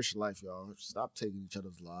cherish life, y'all. Stop taking each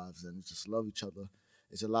other's lives and just love each other.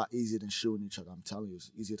 It's a lot easier than shooting each other. I'm telling you,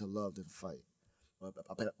 it's easier to love than fight. But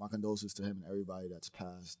I pay my condolences to him and everybody that's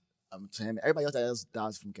passed. To him, everybody else that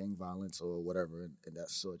dies from gang violence or whatever, and that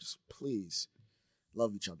sort. Just please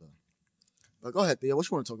love each other. But go ahead, Theo. What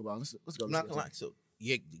you want to talk about? Let's go. I'm not gonna lie. So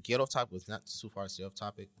yeah, get off topic was not too far to stay off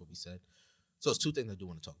topic. What we said. So it's 2 things I do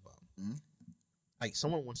want to talk about. Mhm. Like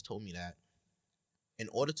someone once told me that in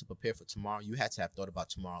order to prepare for tomorrow, you had to have thought about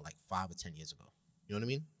tomorrow like 5 or 10 years ago. You know what I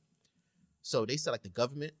mean? So they said like the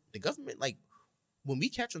government, like when we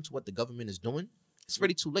catch on to what the government is doing, it's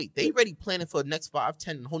already too late. They already planning for the next 5,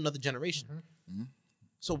 10, and a whole nother generation. Mhm.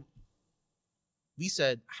 So we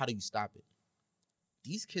said, how do you stop it?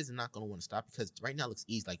 These kids are not going to want to stop because right now it looks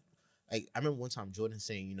easy. Like I remember one time Jordan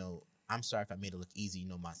saying, you know, I'm sorry if I made it look easy, you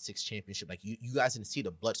know, my 6th championship. Like you guys didn't see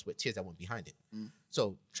the blood, sweat, tears that went behind it.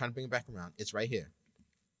 So trying to bring it back around, it's right here.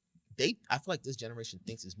 I feel like this generation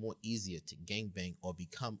thinks it's more easier to gangbang or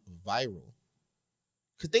become viral.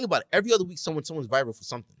 Because think about it, every other week someone's viral for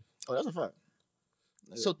something. Oh, that's a fact.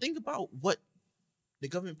 So think about what the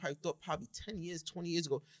government probably thought 10 years, 20 years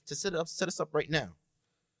ago to set us up right now.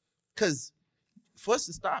 Because for us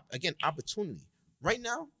to stop, again, opportunity. Right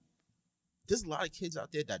now, there's a lot of kids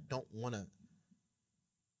out there that don't want to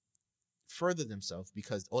further themselves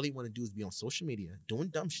because all they want to do is be on social media, doing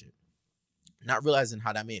dumb shit, not realizing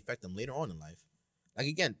how that may affect them later on in life. Like,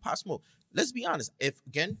 again, Pop Smoke, let's be honest. If,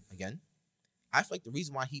 again, I feel like the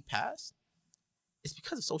reason why he passed is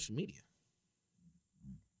because of social media.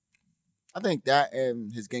 I think that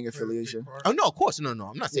and his gang affiliation. Oh, no, of course. No,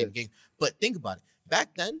 I'm not saying gang. But think about it.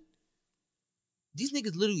 Back then, these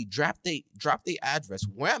niggas literally drop their address,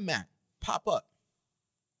 where I'm at, pop up.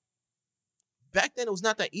 Back then, it was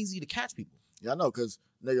not that easy to catch people. Yeah, I know, because,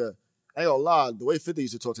 nigga, I ain't gonna lie, the way 50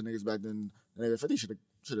 used to talk to niggas back then, nigga, 50 should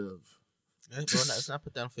have. Let's not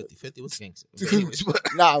put that on 50. 50 was gangster. But anyways,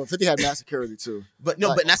 Nah, 50 had mass security, too. But no,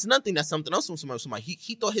 Like, but that's another thing. That's something else from somebody.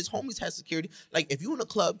 He thought his homies had security. Like, if you in a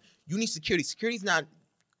club, you need security. Security's not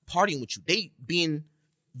partying with you. They being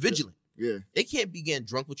vigilant. Yeah. They can't be getting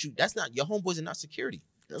drunk with you. That's not, your homeboys are not security.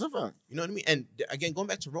 That's a fact. You know what I mean? And again, going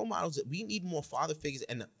back to role models, we need more father figures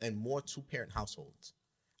and more 2-parent households.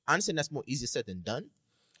 I understand that's more easier said than done.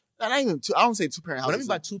 Not even two, I don't say 2-parent What I houses. mean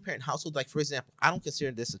by 2-parent household, like for example, I don't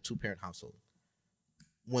consider this a 2-parent household.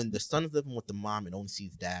 When the son is living with the mom and only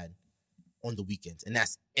sees dad on the weekends, and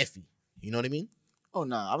that's iffy. You know what I mean? Oh,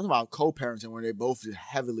 nah. I'm talking about co-parenting where they both are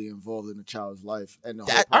heavily involved in the child's life. And the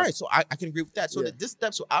That, whole all right, so I can agree with that. So Yeah. this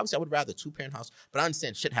step, so obviously I would rather 2-parent house, but I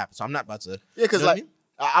understand shit happens, so I'm not about to. Yeah, because you know what like,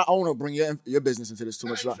 I don't want to bring your business into this too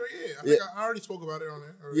much. Sure, yeah. I think I already spoke about it on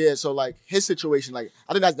there. Already. Yeah, so like his situation, like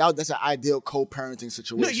I think that's an ideal co-parenting No,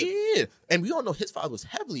 situation. yeah, and we all know his father was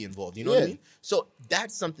heavily involved. You know what I Yeah. mean? So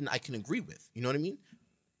that's something I can agree with. You know what I mean?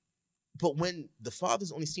 But when the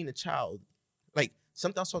father's only seen a child, like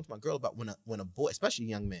something I was talking to my girl about, when a boy, especially a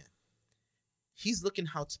young man, he's looking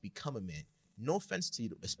how to become a man. No offense to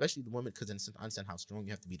you, especially the woman, because I understand how strong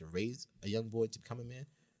you have to be to raise a young boy to become a man.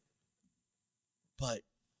 But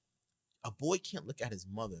a boy can't look at his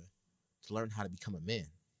mother to learn how to become a man.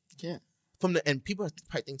 Can't. And people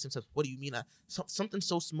probably think to themselves, what do you mean? Something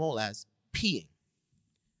so small as peeing.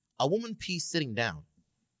 A woman pees sitting down.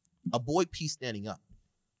 A boy pees standing up.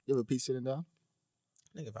 You ever pee sitting down?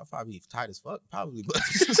 Nigga, if I probably tired as fuck, probably. But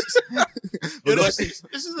Yo, this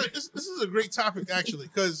is a great topic actually,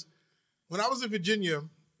 because when I was in Virginia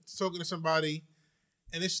talking to somebody,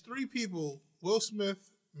 and it's 3 people: Will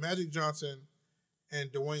Smith, Magic Johnson,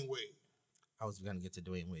 and Dwayne Wade. I was gonna get to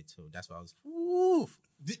Dwayne Wade too. That's why I was. Oof.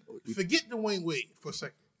 Forget Dwayne Wade for a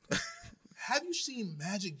second. Have you seen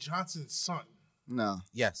Magic Johnson's son? No.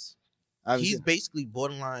 Yes, I haven't he's seen- basically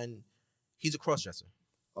borderline. He's a cross-dresser.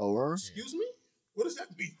 Oh, word? Excuse me? What does that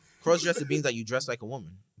mean? Cross-dresser means that you dress like a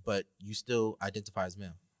woman, but you still identify as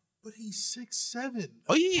male. But he's 6'7".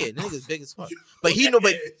 Oh yeah, that nigga's big as fuck. But he know,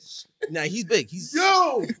 but nah, he's big. He's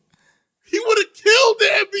Yo, he would have killed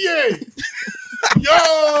the NBA.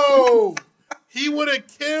 Yo, he would have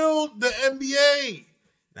killed the NBA.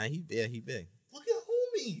 nah, he big. Look at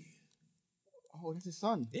homie. Oh, that's his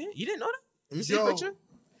son. Yeah, you didn't know that? Let me see Yo. a picture.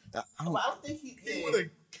 I I don't, don't think he. He would have.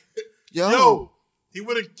 yo, Yo, he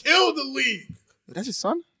would have killed the league. that's his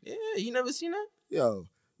son? Yeah, you never seen that? Yo,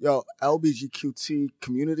 LBGQT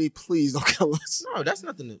community, please don't kill us. No, that's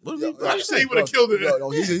nothing. What Yo, are we? I just say he would have killed it. No,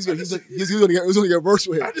 he's gonna get worse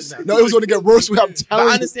with I him. just said No, it was gonna get worse with him. I'm But telling I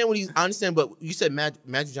you. understand what he's. I understand, but you said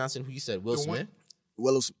Magic Johnson. Who you said? Will The one- Smith.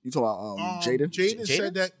 Willow, you talking about Jaden? Jaden Jaden?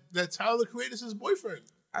 said that Tyler the Creator is his boyfriend.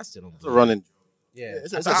 I still don't. It's a running. Yeah,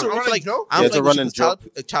 it's I a don't running feel like joke? I don't Yeah, it's feel a like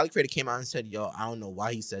running Tyler Creator came out and said, "Yo, I don't know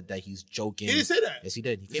why he said that. He's joking." He didn't say that. Yes, he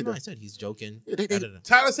did. He came out and said he's joking. Yeah, they- Da-da-da.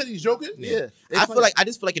 Tyler said he's joking. Yeah. I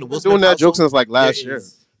just feel like in the Will Doing Smith that joke household, since like last there year.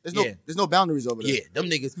 is- There's no boundaries over there. Yeah, them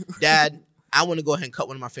niggas. Dad, I want to go ahead and cut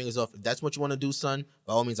one of my fingers off. If that's what you want to do, son,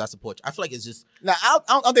 by all means, I support you. I feel like it's just Now I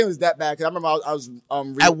don't think it was that bad because I remember I was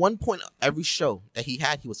at one point every show that he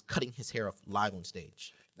had, he was cutting his hair off live on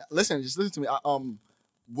stage. listen to me.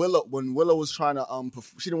 When Willow was trying to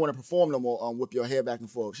she didn't want to perform no more. Whip your hair back and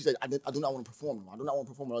forth. She said, "I do not want to perform no more. I do not want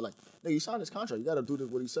to perform." I was like, "No, you signed this contract. You got to do this."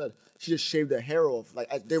 What he said. She just shaved her hair off. Like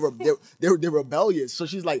they're rebellious. So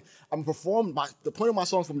she's like, "I'm performing. The point of my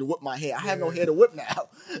song is for me to whip my hair. I have no hair to whip now."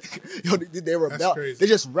 Yo, they're rebel. crazy. They're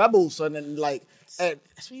just rebels, son. And like, and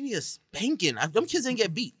That's when you need a spanking. Them kids didn't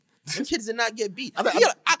get beat. Them kids did not get beat.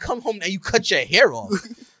 I- I come home and you cut your hair off.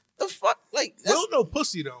 The fuck? Like, that's, Will no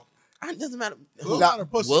pussy though. it doesn't matter. Will Nah, not a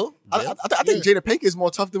pussy. Will? I Yeah. think Jada Pinkett is more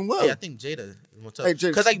tough than Will. Yeah, I think Jada is more tough. Hey, Jada-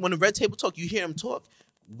 Because like when the Red Table Talk, you hear him talk.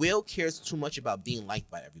 Will cares too much about being liked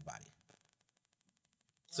by everybody.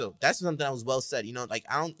 So that's something that was well said. You know, like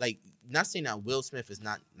I don't like not saying that Will Smith is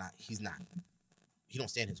not he don't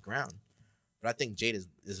stand his ground, but I think Jada is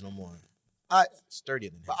a little more sturdier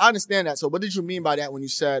than him. I understand that. So what did you mean by that when you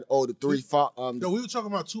said, "Oh, the three No, we were talking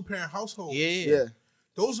about 2-parent households. Yeah. yeah."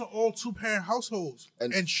 Those are all 2-parent households,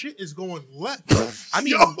 And- and shit is going left. I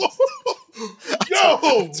mean, yo,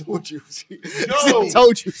 told you. Yo. I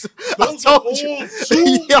told you. I Those are told you. all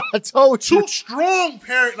two- Yeah, I told you. two strong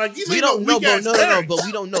parent. Like these we ain't don't no know, weak ass no, parents. but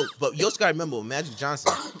we don't know. But you also gotta remember, Magic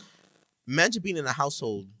Johnson. Imagine being in a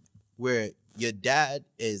household where your dad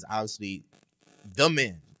is obviously the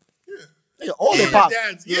man. Yeah, all they And pop.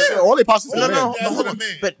 dads, Yeah, yeah. all they pops is All the their man. dads hold are on. the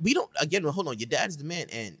man. But we don't. Again, hold on. Your dad is the man,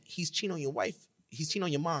 and he's cheating on your wife. He's cheating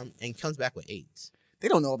on your mom, and comes back with AIDS. They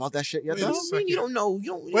don't know about that shit yet. Wait a though. second. You don't know. You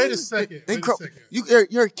don't. Wait a second. They Wait a grow, second.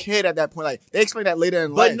 you're a kid at that point. Like they explain that later in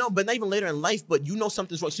But life. no, but not even later in life. But you know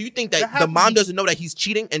something's wrong. So you think that That the mom happened- doesn't know that he's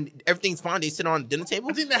cheating and everything's fine? They sit on the dinner table.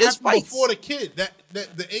 I think that There's happened fights. before the kid. That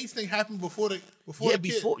the AIDS thing happened before the Yeah, kid.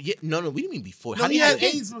 before. Yeah, no. What do you mean before? No, How do he you had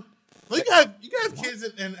have AIDS. No, you can have kids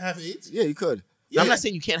and have AIDS. Yeah, you could. I'm not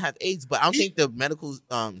saying you can't have AIDS, but I don't He- think the medical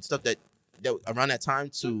stuff that around that time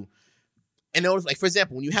to, in order, like for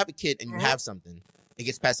example, when you have a kid and you have something, it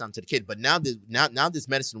gets passed on to the kid. But now there's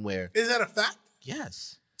medicine where Is that a fact?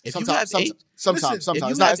 yes, if Sometimes, you have AIDS, sometimes, Listen, if you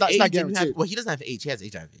it's not. have It's not AIDS, then you guaranteed. have, well, he doesn't have AIDS. He has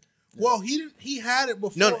HIV. Well, he didn't. He had it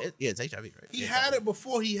before. No, it's HIV, right? he Yeah, had it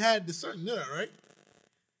before he had the son. You know that, right?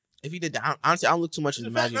 If he did that, honestly, I don't look too much into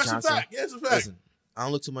It's a fact. Magic That's Johnson. a fact. Yeah, it's a fact. Listen, I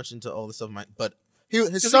don't look too much into all the stuff, but His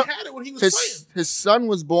Because son, he had it when he was playing. his son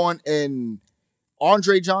was born in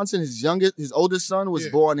Andre Johnson. His oldest son was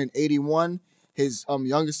Yeah. born in 81. His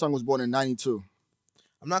youngest son was born in 92.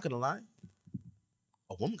 I'm not gonna lie.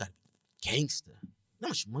 A woman got gangster. You know how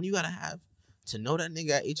much money you gotta have to know that nigga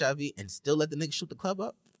got HIV and still let the nigga shoot the club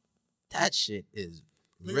up? That shit is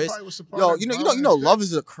Nigga risk. probably was surprised Yo, at you know, Brown love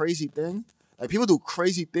is a crazy thing. Like people do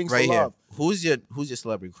crazy things Right for here. love. Who's your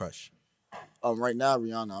celebrity crush? Right now,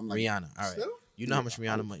 Rihanna. I'm like, Rihanna. All right. Still? You know how much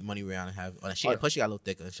money Rihanna have? Oh, plus she got a little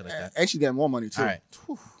thicker and shit like that. and she's getting more money too. All right.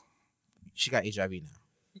 She got HIV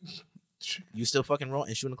now. You still fucking raw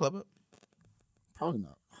and shooting the club up? Probably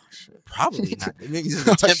not. Oh, shit. Probably not. Niggas is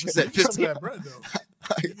 10%, Some of 15. that bread though.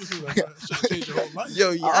 You can get some of that bread. Should change your whole life.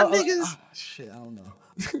 Yo, y'all niggas. Shit, I don't know.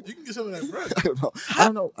 You can get some of that bread. I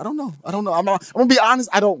don't know. I'm gonna be honest.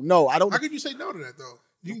 I don't know. I don't. How could you say no to that though?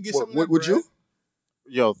 You can get some of that Would bread. you?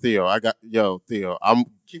 Yo, Theo, I'm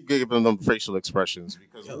keep giving them facial expressions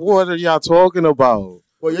because what are y'all talking about?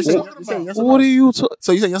 Well, you're saying yes or no? What are you talking?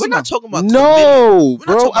 So you saying yes We're or no? not talking about No, committee. We're not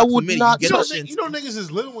bro. talking I about would committee. not. You get touch- that shit. You know niggas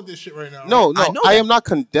is living with this shit right now. No, right? no. I know I that. am not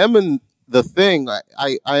condemning the thing.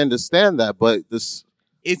 I understand that, but this.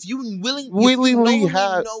 If you Willingly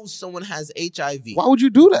know someone has HIV, Why would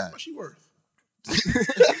you do that? What's she worth?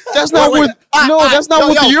 That's not wait. what. No, that's not Yo,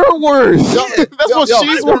 what yo. you're worth. That's yo, what yo.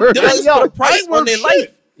 she's worth. they're just put a price on their life.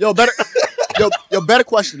 Yo, better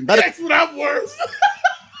question. That's what I'm worth.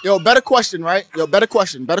 Yo, better question, right? Yo, better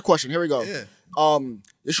question. Here we go. Yeah.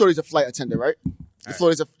 Your shorty's a flight attendant, right?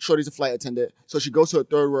 Shorty's a flight attendant. So she goes to a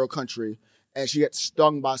third world country and she gets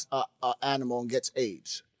stung by an animal and gets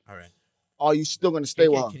AIDS. All right. Are you still gonna stay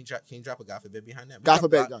with her? Can you drop a God forbid behind that? God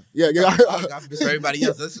forbid. Yeah. God forbid for everybody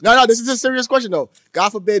else. No, this is a serious question though. God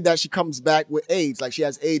forbid that she comes back with AIDS, like she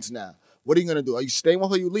has AIDS now. What are you gonna do? Are you staying with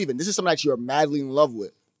her or are you leaving? This is something that you're madly in love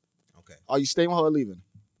with. Okay. Are you staying with her or leaving?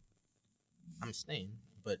 I'm staying,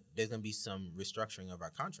 but there's gonna be some restructuring of our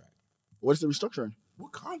contract. What is the restructuring?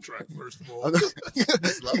 What contract, first of all?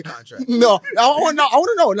 This love contract. No, I want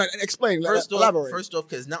to know. Like, explain. Elaborate. First off,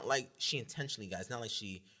 because it's not like she intentionally, guys. It's not like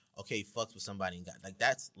she fucks with somebody and got like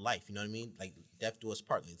that's life. You know what I mean? Like death do us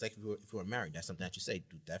part. It's like if we were married, that's something that you say.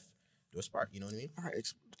 Do death do us part? You know what I mean? All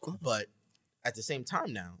right. Go ahead. But at the same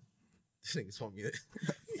time now, this niggas want me to.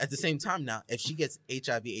 At the same time now, if she gets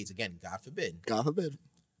HIV/AIDS again, God forbid,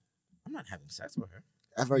 I'm not having sex with her.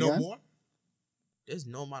 Ever No again? more? There's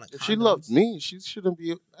no amount of condoms. If she loved me, she shouldn't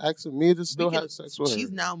be asking me to still have sex with her.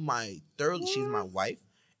 She's now she's my wife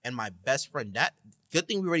and my best friend. That good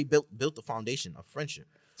thing we already built the foundation of friendship.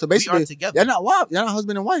 So basically, we are together. You're not wife. You're not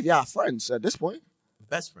husband and wife. Y'all friends at this point.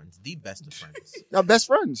 Best friends, the best of friends. Y'all best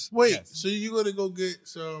friends. Wait, Yes. so you gonna go get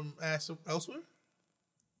some ass elsewhere?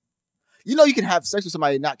 You know you can have sex with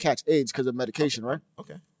somebody and not catch AIDS because of medication, right?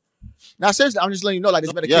 Okay. Now seriously, I'm just letting you know like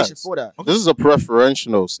there's medication Yes. for that. This is a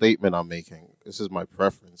preferential statement I'm making. This is my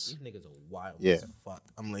preference. These niggas are wild Yeah. as fuck.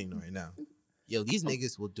 I'm letting you know right now. Yo, these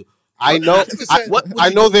niggas will do. I know. What would I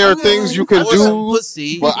you know do? there are things you can What's some do,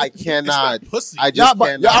 pussy? but I cannot. Pussy. I just but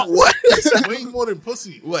cannot. what? Way more than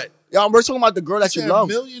pussy. What? Y'all, we're talking about the girl that you That love.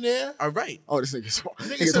 millionaire. All right. Oh, this nigga's said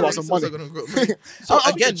talking about some money. So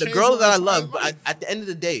I'm again, gonna the change girl my that I entire love, life. at the end of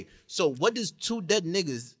the day, so what does two dead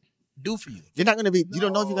niggas do for you? You're not gonna be. You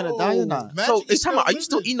don't know if you're gonna die or not. Magic So is it's time. Are you living.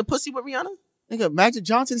 still eating the pussy with Rihanna? Nigga, Magic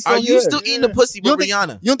Johnson still Are you here. still eating the pussy You with don't think-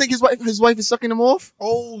 Rihanna? You don't think his wife is sucking him off?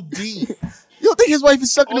 OD. You don't think his wife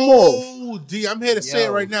is sucking him off? OD. I'm here to say it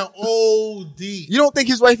Yo. right now. OD. You don't think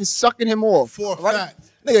his wife is sucking him off? For a right? fact.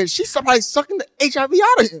 Nigga, she's probably sucking the HIV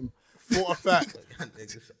out of him. For a fact.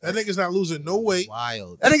 That nigga's not losing no weight.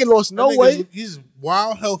 Wild. That nigga lost no That nigga's- weight. He's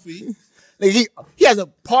wild healthy. Nigga, he has a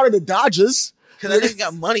part of the Dodgers. Because that nigga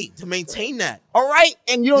got money to maintain that. All right,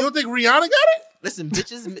 and you You don't. don't think Rihanna got it? Listen,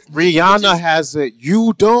 bitches. Rihanna has it.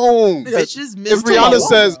 You don't. Bitches miss. If Rihanna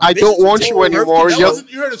says, "I don't Bitches want you take anymore," birth That yo,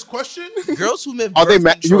 wasn't, you heard his question? girls who live. are they?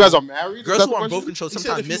 birth You control- guys are married? Girls Is that who the are on birth question? control He said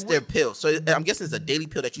sometimes if you miss their win- pill. So I'm guessing it's a daily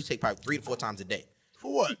pill that you take probably 3 to 4 times a day.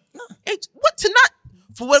 For what? What to not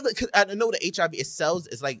for what? Because I know the HIV it sells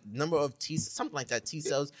is like number of T something like that T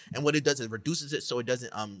cells, and what it does is reduces it so it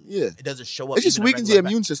doesn't Yeah. it doesn't show up. It just even in weakens your regular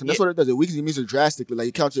immune system. That's Yeah. what it does. It weakens your immune system drastically. Like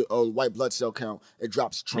you count your white blood cell count, it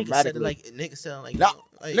drops Niggas said it dramatically. like niggas said like, Now,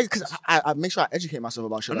 like because I make sure I educate myself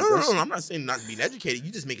about shit no, like no, this. no, no, I'm not saying not being educated.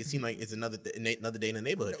 You just make it seem like it's another day in the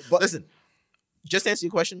neighborhood. But- Listen, just to answer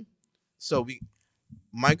your question. So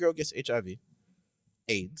my girl gets HIV,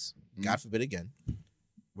 AIDS. God forbid again.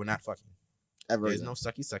 We're not fucking. Ever There's again. no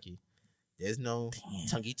sucky. There's no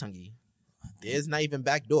tonguey. There's not even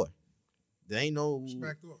back door. There ain't no.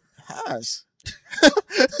 Back door. Has.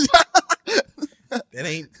 There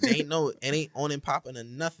ain't no. It ain't on and popping or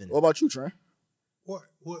nothing. What about you, Trey? What?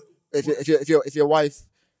 What? If your wife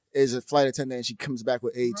is a flight attendant and she comes back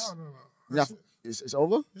with AIDS, No. you're not- it's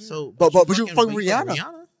over. So, But you fucking Rihanna.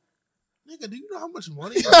 Nigga, do you know how much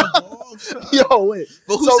money is involved? son? Yo, wait.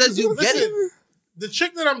 But who So- says you get it? Listen, the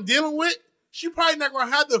chick that I'm dealing with, she probably not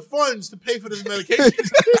gonna have the funds to pay for this medication.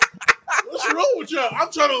 What's wrong with y'all?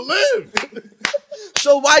 I'm trying to live.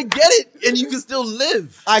 So why get it and you can still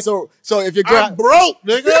live? All right, so if your girl, I'm broke,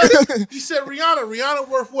 nigga. He said Rihanna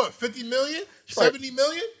worth what? 50 million? 70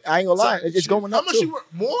 million? I ain't gonna lie, it's going How up much she too. worth?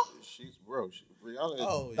 More? She's bro. Rihanna.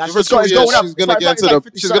 Oh, That's Give her it's going 2 years, up. she's gonna It's get into like the.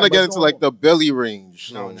 50 She's gonna something, get but into it's like going the Billy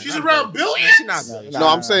range. No, She's not around Billie. billions? She's not Billie. No,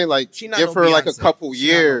 I'm saying like She not give no her like a Beyonce. couple She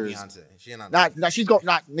not no years. Beyonce. She not. Nah, she's going.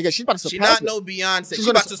 Nah, nigga, she's about to She surpass not it. no Beyonce. She's She's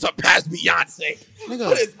gonna- about to surpass Beyonce. Nigga.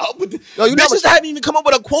 What is up with this? Yo, you know Bitches haven't even come up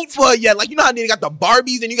with a quote for her yet. Like, you know how they got the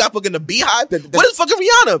Barbies and you got fucking the Beehive? The- What is fucking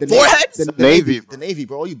Rihanna? The Foreheads? The Navy, The Navy,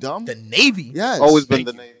 bro. Are you dumb? The Navy. Yes. Always been Thank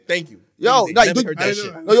the you. name. Thank you. Yo, Easy. like, Never dude, heard I that know.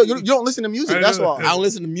 shit. No, you don't listen to music. I That's know. why. I don't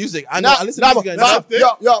listen to music. I know. I listen to Nah, music. nah, enough.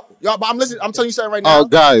 yo, but I'm listening. I'm telling you something right now. Oh,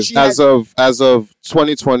 guys, She as has- of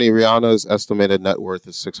 2020, Rihanna's estimated net worth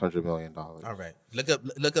is $600 million. All right. Look up.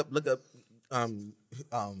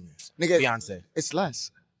 Nigga, Beyonce. it's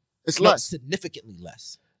less. It's No, less significantly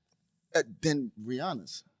less. than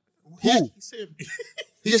Rihanna's. He said,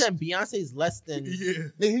 He said Beyonce is less than. yeah.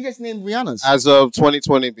 Nigga, he just named Rihanna's. As of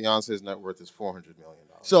 2020, Beyonce's net worth is $400 million.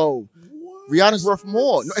 So Rihanna's worth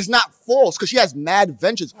more. No, it's not false because she has mad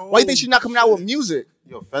ventures. Why do you think she's not coming out with music?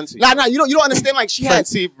 Yo, Fenty. Nah, you don't understand. Like she has.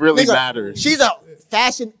 Fenty really nigga, matters. She's a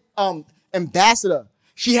fashion ambassador.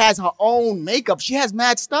 She has her own makeup. She has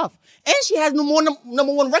mad stuff, and she has no more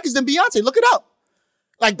number one records than Beyonce. Look it up.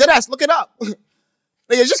 Like deadass, look it up.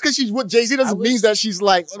 Nigga, just because she's with Jay-Z doesn't mean that she's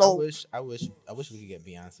like, I wish we could get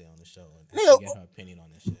Beyonce on the show and Nigga, get her opinion on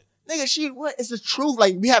this shit. nigga, what? It's the truth.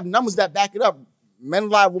 Like we have numbers that back it up. Men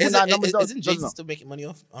lie, women lie. Numbers Isn't Jay-Z doesn't. still making money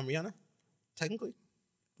off Rihanna? Technically,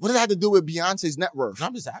 What does that have to do with Beyonce's net worth? no,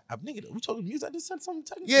 I'm nigga. We talking music. I just said something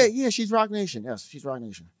technically. Yeah, she's Rock Nation. Yes, she's Rock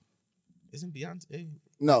Nation. Isn't Beyonce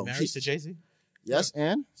No, married she's to Jay-Z? yes,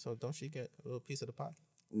 and So don't she get a little piece of the pie?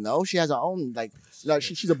 no, she has her own. Like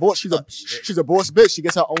she's a boss. She's a boss bitch. She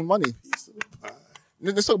gets her own money.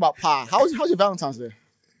 Let's talk about pie. How's your Valentine's Day?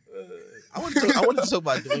 I want to talk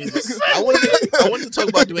about Dwayne. I want to talk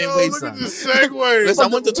about Dwayne Yo, Wade's look son. at this segue. Listen, I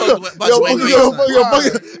want to talk about Dwayne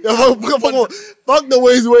Wade's son. Fuck the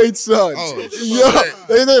Wade's son. Oh,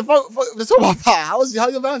 Yo, let's talk about pie. How's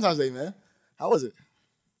your Valentine's Day, man? How was it?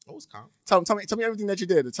 What was calm? Tell me everything that you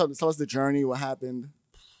did. Tell us the journey, what happened.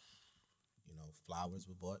 You know, flowers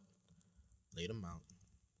were bought, laid them out,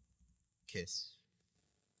 kiss.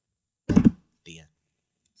 The end.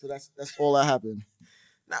 So that's all that happened.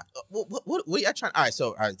 Now, what are y'all trying? All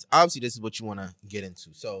right, obviously this is what you want to get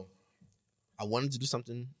into. So, I wanted to do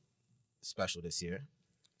something special this year.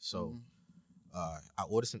 So, I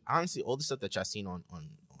ordered some. Honestly, all the stuff that y'all seen on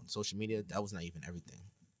social media, that was not even everything.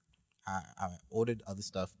 I ordered other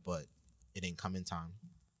stuff, but it didn't come in time.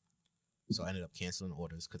 So I ended up canceling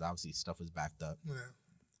orders because obviously stuff was backed up. Yeah.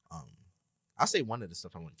 I'll say one of the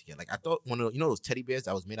stuff I wanted to get. Like I thought one of those teddy bears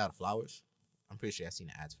that was made out of flowers. I'm pretty sure I seen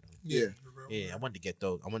the ads for them. Yeah. Yeah, I wanted to get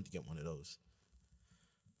those. I wanted to get one of those.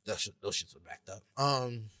 Those shits were backed up.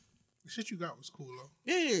 The shit you got was cool though.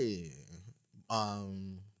 Yeah.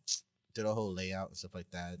 Did a whole layout and stuff like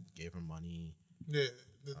that. Gave her money. Yeah.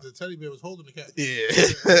 The teddy bear was holding the cat. Yeah.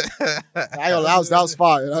 That was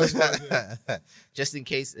fire. That was fire. Just in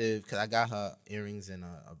case, because I got her earrings and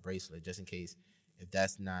a bracelet. Just in case, if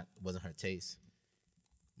wasn't her taste.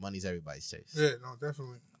 Money's everybody's taste. Yeah, no,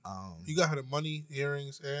 definitely. You got her the money,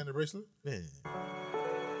 earrings, and the bracelet? Yeah.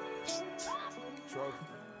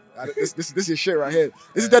 This is your shit right here.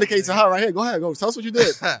 This is dedicated to her right here. Go ahead, go. Tell us what you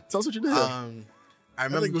did. Tell us what you did. I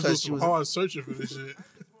remember think it was because she some was. hard searching for this shit.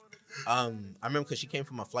 I remember because she came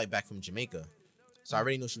from a flight back from Jamaica, so I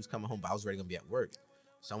already knew she was coming home, but I was already gonna be at work,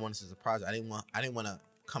 so I wanted to surprise her. I didn't want to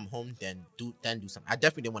come home then do something. I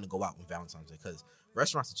definitely didn't want to go out on Valentine's Day because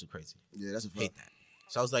restaurants are too crazy. Yeah, that's a fact. Hate that.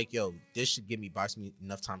 So I was like, yo, this should buy me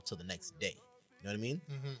enough time till the next day. You know what I mean?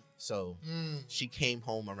 Mm-hmm. So she came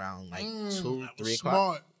home around like 2, 3 o'clock.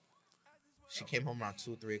 Smart. She came home around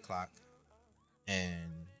 2, 3 o'clock,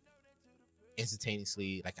 and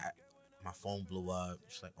instantaneously, like my phone blew up.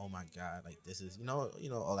 She's like, "Oh my god, like this is you know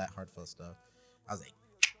all that heartfelt stuff." I was like,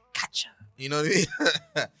 "Gotcha," you know what I mean?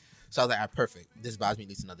 So I was like, "All right, perfect. This buys me at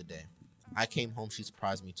least another day." I came home. She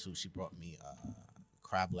surprised me too. She brought me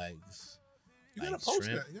crab legs. You gotta like post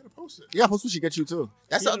shrimp. that. You gotta post it. Yeah, supposed to get you too.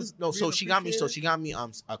 That's We the gotta- other. No, we so gotta she got me. appreciate So it. she got me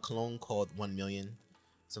a cologne called 1 Million,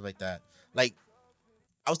 stuff like that. Like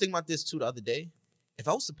I was thinking about this too the other day. If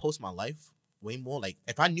I was to post my life way more, like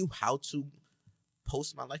if I knew how to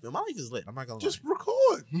post my life, man, my life is lit. I'm not gonna lie. Just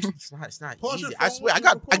record. It's not Pause your easy. I phone, swear, I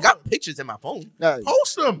record. got pictures in my phone. Nah,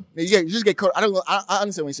 Post them. you just get caught. I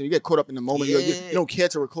understand what you say. You get caught up in the moment. You Yeah. don't care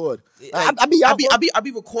to record. Like, I be out. I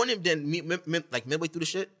be recording them. Then like midway through the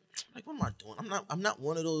shit, like what am I doing? I'm not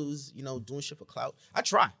one of those doing shit for clout. I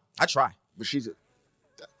try. But she's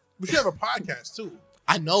But you have a podcast too.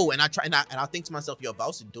 I know, and I try, and I think to myself, yo, if I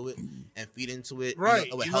was to do it and feed into it, Right,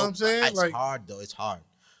 it would you know what I'm help. saying? It's Like- hard though. It's hard.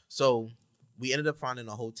 So we ended up finding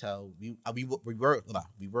a hotel. We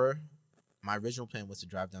were. My original plan was to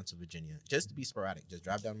drive down to Virginia, just to be sporadic. Just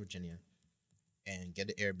drive down to Virginia and get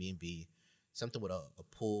an Airbnb, something with a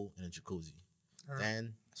pool and a jacuzzi. All right.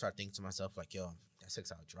 Then I started thinking to myself, like, yo, that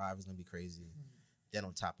 6-hour drive is gonna be crazy. Then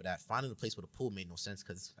on top of that, finding a place with a pool made no sense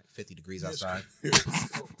because it's like 50 degrees outside.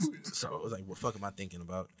 So I was like, what the fuck am I thinking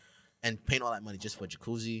about? And paying all that money just for a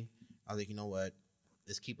jacuzzi. I was like, you know what?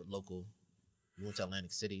 Let's keep it local. We went to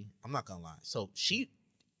Atlantic City. I'm not gonna lie. So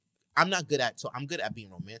I'm not good at. So I'm good at being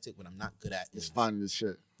romantic. What I'm not good at It's is finding this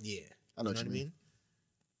shit. Yeah, I know you what you mean.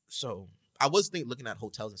 So I was looking at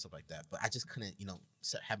hotels and stuff like that, but I just couldn't,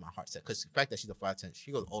 have my heart set because the fact that she's a flight attendant,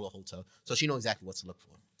 she goes to all the hotel, so she knows exactly what to look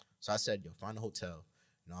for. So I said, "Yo, find a hotel.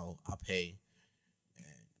 I'll pay,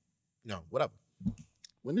 and whatever."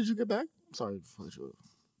 When did you get back? I'm sorry for the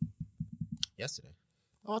Yesterday.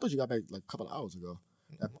 Oh, I thought you got back like a couple of hours ago.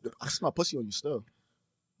 I smell pussy on you still.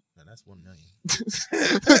 No, that's 1 million.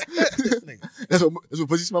 That's what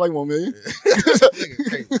pussy smell like, 1 million? Nigga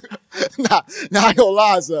crazy. Nah, I ain't gonna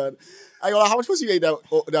lie, son. I ain't gonna lie, how much pussy you ate down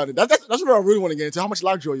there? That's what I really want to get into. How much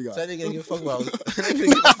lockjaw you got? So I didn't give a fuck about.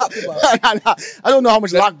 I don't know how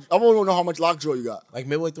much I don't know how much lockjaw you got. Like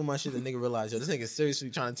midway through my shit, the nigga realized, yo, this nigga seriously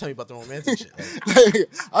trying to tell me about the romantic shit.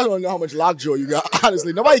 I don't know how much lockjaw you got.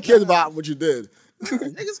 Honestly, nobody cares about what you did.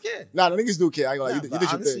 Niggas care. Nah, the niggas do care. I ain't gonna lie. You did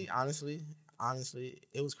your thing. Honestly,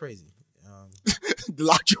 it was crazy. The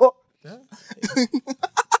lockjaw? Yeah, it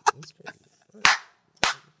was crazy.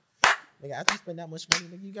 Nigga, after you spend that much money,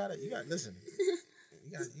 nigga, you gotta listen.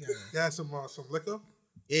 You gotta. You had some liquor?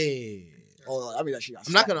 Yeah. Oh, I mean that shit.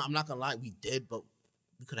 I'm not gonna lie. We did, but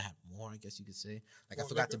we could have had more. I guess you could say. Like I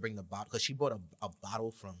forgot to bring the bottle because she bought a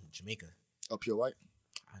bottle from Jamaica. Oh, pure white.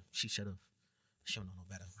 She should have. She don't know no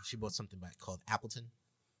better. She bought something back called Appleton.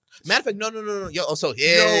 Matter of fact, no. Yo, also,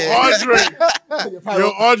 yeah. Yo, Andre,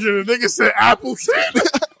 the nigga said Appleton.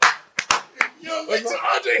 Yo, wait till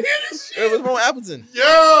Andre hear this shit. It was wrong with Appleton.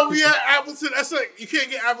 Yo, we had Appleton. That's like you can't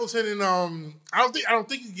get Appleton in I don't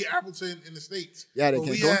think you can get Appleton in the States. Yeah,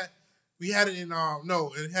 we had it in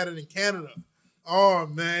it had it in Canada. Oh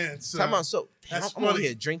man, time out. So I'm over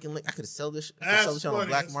here drinking. I could sell this. I could sell this on the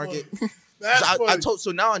black market.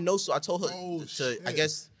 So now I know. So I told her I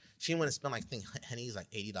guess she didn't want to spend like Henny's like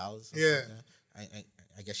 $80. Yeah. Like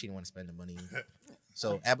I guess she didn't want to spend the money.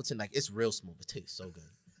 So Appleton, like it's real smooth. It tastes so good.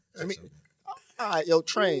 All right, yo,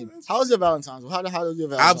 Train. How was your Valentine's? How was your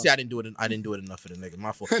Valentine's? Obviously, I didn't do it enough for the nigga.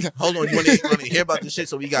 My fault. Hold on, you want to hear about this shit?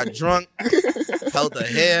 So we got drunk, held the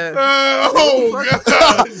hair. Oh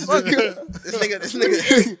god! This nigga.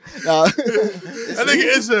 That nigga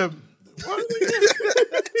is a.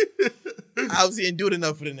 Obviously, didn't do it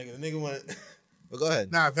enough for the nigga. The nigga went. But go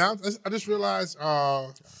ahead. Nah, Valentine's. I just realized.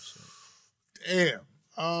 Damn.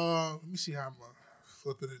 Let me see how I'm gonna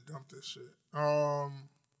flip it and dump this shit.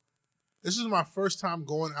 This is my first time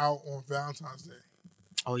going out on Valentine's Day.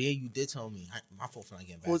 Oh yeah, you did tell me. My fault for not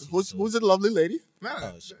getting back. Who's the lovely lady?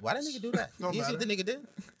 Nah, why that nigga do that? No, you see what the nigga did?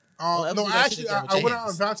 No, actually, I went out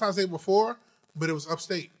on Valentine's Day before, but it was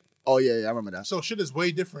upstate. Oh yeah, I remember that. So shit is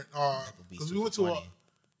way different. Because we went to it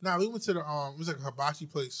was like a hibachi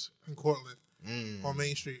place in Cortland on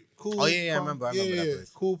Main Street. Cool. Oh yeah, I remember that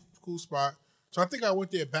place. Cool spot. So I think I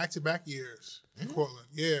went there back-to-back years in Cortland.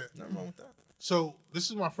 Yeah. Nothing wrong with that. So this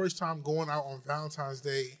is my first time going out on Valentine's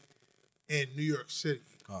Day in New York City.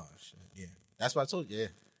 Oh shit, yeah. That's what I told you. Yeah.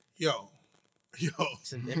 Yo.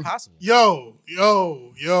 It's impossible. Yo.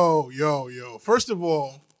 First of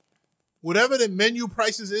all, whatever the menu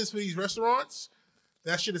prices is for these restaurants,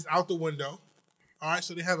 that shit is out the window. All right,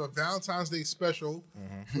 so they have a Valentine's Day special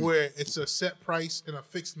where it's a set price and a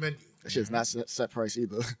fixed menu. That shit's not set price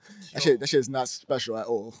either. That shit is not special at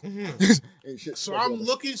all. So I'm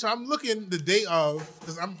looking the day of,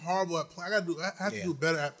 because I'm horrible at planning. I have to do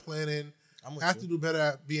better at planning. I have to do better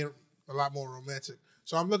at being a lot more romantic.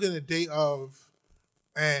 So I'm looking the day of,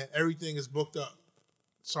 and everything is booked up.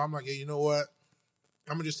 So I'm like, yeah, you know what?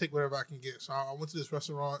 I'm gonna just take whatever I can get. So I went to this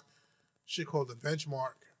restaurant, shit called the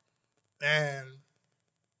Benchmark, and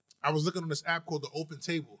I was looking on this app called the Open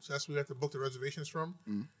Table. So that's where you have to book the reservations from.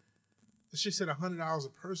 This shit said $100 a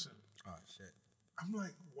person. Oh shit! I'm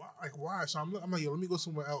like, why? Why? So I'm like, yo, let me go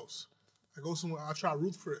somewhere else. I go somewhere. I try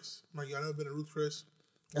Ruth Chris. I'm like, yo, I've never been to Ruth Chris.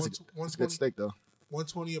 That's a good steak though.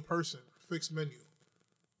 $120 a person, fixed menu.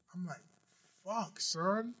 I'm like, fuck,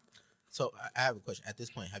 son. So I have a question. At this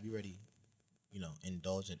point, have you already,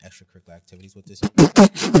 indulged in extracurricular activities with this?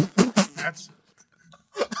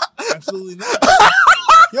 Absolutely not.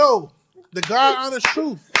 Yo, the God honest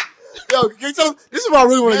truth. Yo, can you tell? This is what I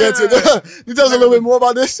really want to get to. Can you tell us a little bit more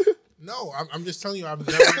about this? No, I'm just telling you. I've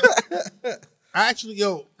never.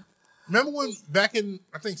 Remember when back in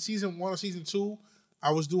I think season 1 or season 2,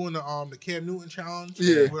 I was doing the Cam Newton challenge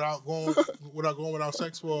without going without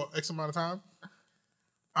sex for X amount of time.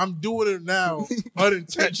 I'm doing it now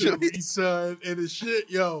unintentionally, son. And the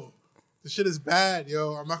shit is bad,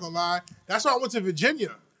 yo. I'm not gonna lie. That's why I went to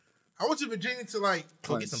Virginia. I went to Virginia to like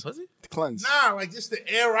Go get some pussy? To cleanse. Nah, like just to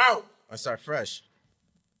air out. Or start fresh?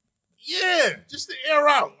 Yeah, just to air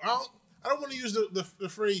out. I don't want to use the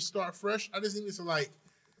phrase "start fresh." I just need to like,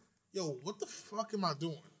 yo, what the fuck am I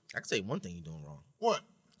doing? I can say one thing you're doing wrong. What?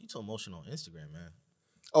 You too emotional on Instagram, man.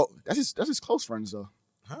 Oh, that's his close friends though.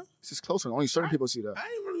 Huh? It's his close friends. Only certain people see that. I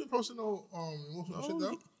ain't really been posting no emotional shit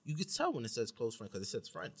though. You can tell when it says close friend because it says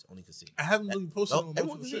friends. Only can see. I haven't really posted no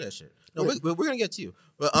Everyone emotional can see shit. that shit. No, we're gonna get to you.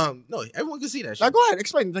 But no, everyone can see that shit. Now go ahead,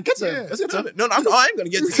 explain. Then get to Yeah. it. Let's get to it. No, I ain't gonna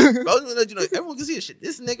get to it. But I was gonna let you know everyone can see that shit.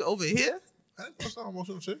 This nigga over here, I didn't post no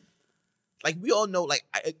emotional shit. like we all know, like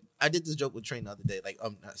I did this joke with Train the other day, like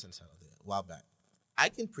not since the other day, a while back. I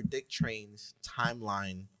can predict Train's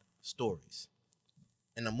timeline stories.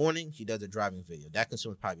 In the morning, he does a driving video. That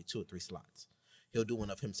consumes probably 2 or 3 slots. He'll do one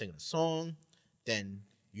of him singing a song, then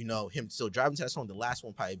him still driving to that song. The last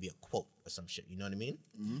one probably be a quote or some shit. You know what I mean?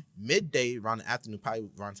 Mm-hmm. Midday, around the afternoon, probably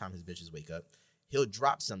around the time his bitches wake up, he'll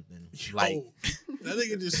drop something like that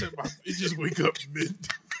nigga just said it just wake up mid.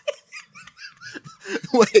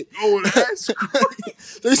 Wait. Oh, that's crazy.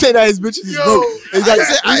 So you say that his bitches is Yo, broke. He's like,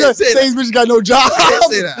 I didn't say say his bitches got no job. I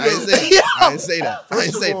didn't say that. I didn't say that.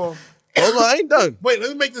 First of all, Hold on, I ain't done. wait, let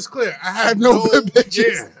me make this clear. I have no no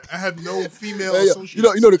bitches. Yeah, I have no female Hey, yo, associates.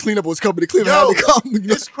 you know the cleanup was coming. The cleanup Yo, had to come. You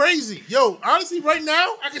know? it's crazy. Yo, honestly, right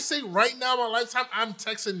now, I can say right now in my lifetime, I'm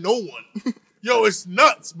texting no one. Yo, it's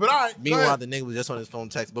nuts. But all right. Meanwhile, the nigga was just on his phone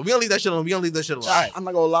text. But we don't leave that shit alone. All right. I'm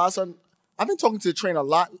not gonna lie, son. I've been talking to the Train a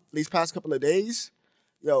lot these past couple of days.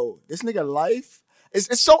 Yo, this nigga life.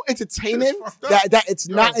 It's so entertaining that it's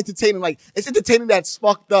not entertaining. Like it's entertaining that's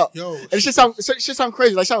fucked up. Yo, and it should sound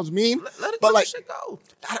crazy. Like sounds mean. Let it but go, like shit go.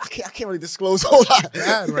 I can't really disclose a whole lot.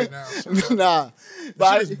 bad right now. So. Nah,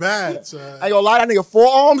 but Shit is bad. Son. I ain't gonna lie, that nigga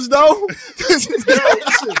forearms though. Yo,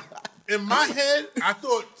 listen. In my head, I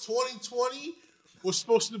thought 2020 was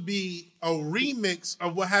supposed to be a remix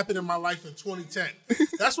of what happened in my life in 2010.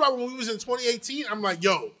 That's why when we was in 2018, I'm like,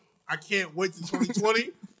 yo, I can't wait to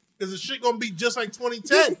 2020 because the shit gonna be just like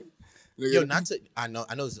 2010. Yo, I know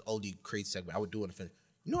this is an oldie crazy segment. I would do it in finish.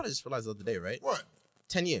 You know what I just realized the other day, right? What?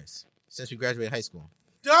 10 years since we graduated high school.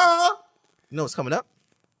 Duh. You know what's coming up?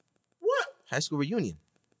 What? High school reunion.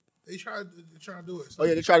 They tried to do it. Oh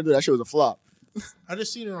yeah, they tried to do that. Shit was a flop. I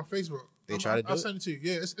just seen it on Facebook. I'll send it to you.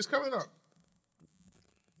 Yeah, it's coming up.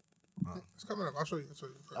 It's coming up. I'll show you.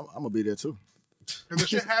 I'm gonna be there too. If the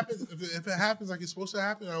shit happens, if it happens like it's supposed to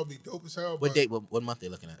happen, that'll be dope as hell. What date? What month they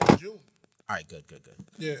looking at? June. All right, good.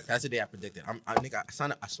 Yeah. That's the day I predicted. I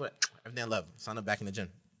signed up. I swear, everything I love. Signed up back in the gym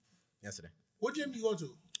yesterday. What gym you go to?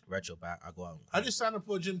 Retro back. I go out. I just signed up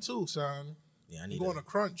for a gym too, son. Yeah, I I'm need going to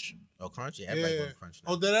Crunch. Oh, Crunch. Yeah, everybody going to Crunch.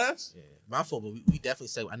 Now. Oh, dead ass. Yeah, my fault. But we definitely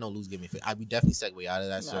segue. I know Lou's giving me. We definitely segue out of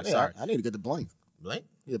that. So sorry. I need to get the Blink. Blink.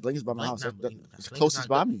 Yeah, Blink is by my house. Nah, It's the closest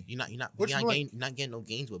by me. You're not Which getting no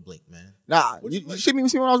gains with Blake, man. Nah, you see me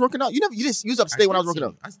when I was working out. You just upstate when I was working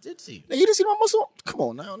out. I did see you. Nigga, you didn't see my muscle? Come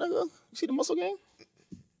on now, nigga. You see the muscle game?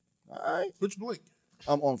 All right. Which Blink?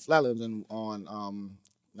 I'm on Flatlands and on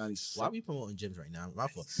 96. Why are we promoting gyms right now? My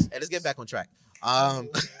fault. Hey, let's get back on track. Oh,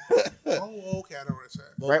 okay. I know what it's at.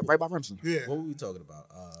 Right by Remsen. Yeah. What were we talking about?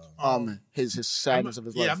 His sadness of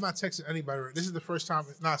his life. Yeah, I'm not texting anybody. This is the first time.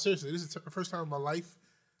 Nah, seriously, this is the first time in my life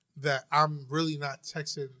that I'm really not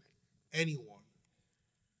texting anyone.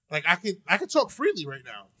 Like I can talk freely right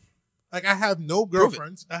now. Like I have no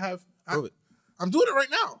girlfriends. Prove it. I'm doing it right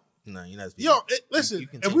now. No, you're not. Yo, listen. You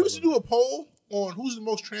can If tell we was to me. do a poll on who's the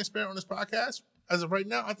most transparent on this podcast, as of right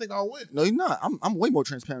now, I think I'll win. No, you're not. I'm way more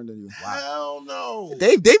transparent than you. Hell no.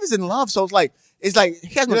 Dave is in love, so it's like he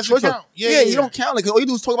has no doesn't choice. count. Yeah, You don't count. Like all you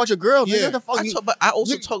do is talk about your girl. Yeah. Nigga, what the fuck? I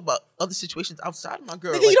also talk about other situations outside of my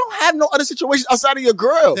girl. Nigga, you don't have no other situations outside of your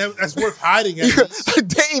girl. That's worth hiding at least.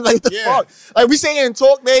 Dave, like the Yeah. fuck? Like we sit here and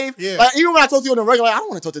talk, Dave. Yeah. Like even when I talk to you on the regular, like, I don't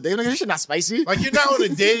want to talk to Dave. Nigga, this shit not spicy. Like you're not on a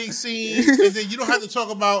dating scene, and then you don't have to talk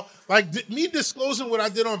about me disclosing what I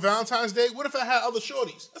did on Valentine's Day. What if I had other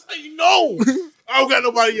shorties? That's how you know I don't got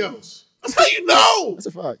nobody else. That's how you know. That's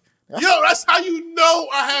a fact. Yo, that's how you know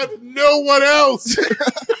I have no one else.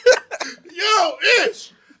 Yo,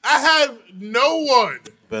 Ish, I have no one.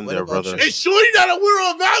 Been there, brother. And Shorty not a winner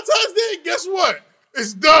on Valentine's Day. Guess what?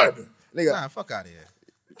 It's done. Nigga, Nah, fuck out of here.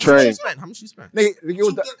 Train. How much you spent? nigga,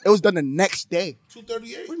 it was done the next day.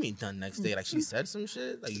 238. What do you mean done next day? Like she said some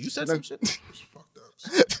shit? Like you said some shit? Fucked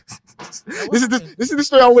up. This is the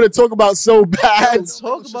story I want to talk about so bad.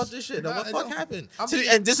 Talk about this shit. What the fuck happened? I'm See, being-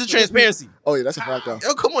 and this is transparency. Oh yeah, that's a fact though.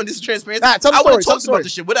 Yo, come on, this is transparency. Nah, tell the I would have story, talked tell the about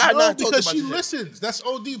this shit. Would I have No, not talked because about she this shit? listens. That's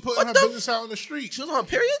OD putting What her the- business out on the street. She was on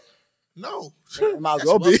period? No. It might as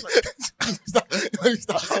well be. Stop.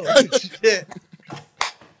 Yeah.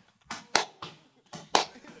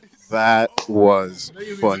 That was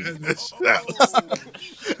funny.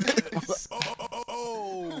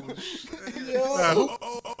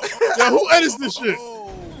 Who edits this shit.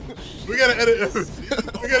 We gotta edit everything.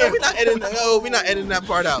 We're not editing that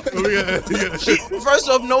part out. We gotta. First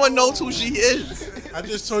off, no one knows who she is. I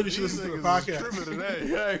just told you she listens to the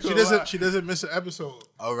podcast. She doesn't miss an episode.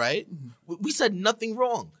 All right. We said nothing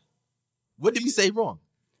wrong. What did we say wrong?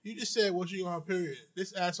 You just said what you on her period.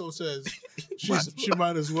 This asshole says she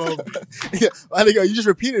might as well be. Yeah, I think you just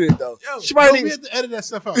repeated it though. She No, might we even. have to edit that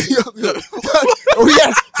stuff out. So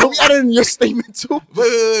we added in your statement too.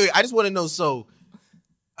 Wait. I just want to know. So,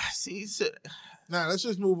 see, Nah, let's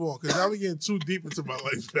just move on because now we're getting too deep into my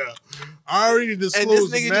life now. I already disclosed. and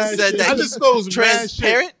this nigga mad just said shit. that I he's disclosed mad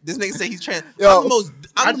transparent. shit. This nigga say he's transparent. Yo,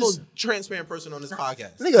 I'm the most transparent person on this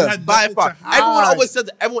podcast. Nigga, By far. to hide. Everyone always says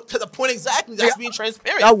that. Everyone to the point exactly. That's being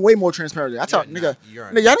transparent. I'm way more transparent. I tell You're nigga, not.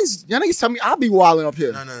 You're nigga, y'all niggas tell me I be wilding up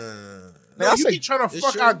here. No. Nigga, No, I you say, keep trying to It's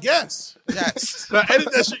fuck true. our guests. Yes. Now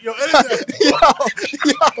edit that shit. Yo, edit that.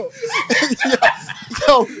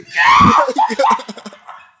 yo.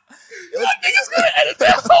 Niggas gonna edit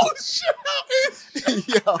that whole shit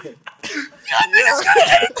out. Yo,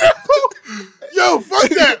 Yo, fuck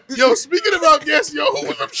that. Yo, speaking about guests, yo, who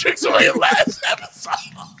was them chicks on your last episode?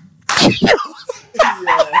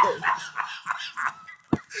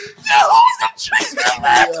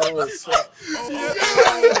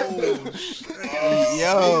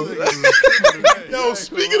 Yo,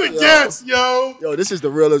 speaking of guests, yo, this is the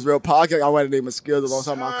Real is Real podcast. I want to name a Skills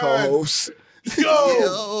alongside my co-host.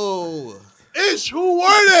 yo, Ish, who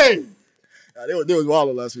were they? They was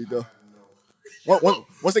wilding last week though.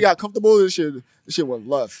 Once they got comfortable, this shit went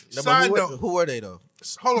left. Side note, Who were they though?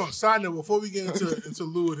 hold on. Side note, before we get into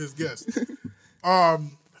Lou and his guests,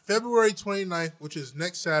 February 29th, which is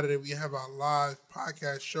next Saturday, we have our live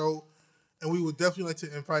podcast show, and we would definitely like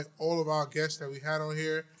to invite all of our guests that we had on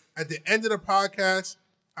here. At the end of the podcast,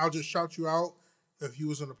 I'll just shout you out if you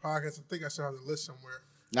was on the podcast. I think I still have the list somewhere.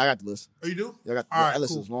 Now I got the list. Oh, you do? Yeah, I got All right, that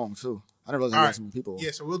list cool. is long too. I didn't realize there All were right. so many people.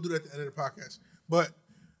 Yeah, so we'll do that at the end of the podcast. But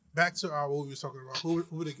back to what we were talking about. Who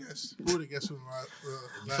were the guests? Who were the guests from last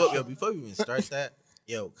show? Before we even start that,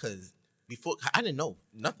 because before I didn't know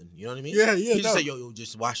nothing. You know what I mean? Yeah, He just no. said, "Yo,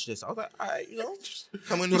 just watch this." I was like, "All right,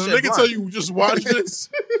 come in When and a shit." nigga tell you just watch this,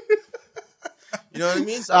 You know what I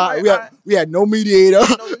mean? So I'm we like, had we had no mediator. no,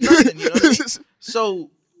 nothing. You know what I mean? So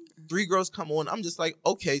 3 girls come on. I'm just like,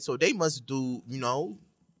 okay, so they must do,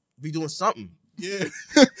 be doing something. yeah.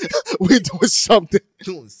 We doing something.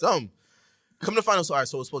 Doing something. Come to find out, so all right,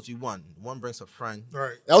 so it's supposed to be one. One brings a friend. All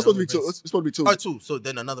right. That was supposed to be Brings- two. It's supposed to be two. Oh, 2. So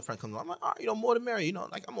then another friend comes on. I'm like, all right, more the merrier.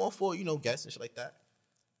 Like I'm all for, guests and shit like that.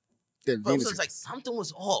 Then But Venus- so it's like something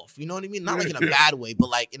was off. You know what I mean? Not like in a bad way, but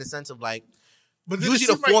like in a sense of like, But then usually it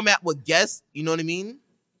the seemed like format with guests, you know what I mean?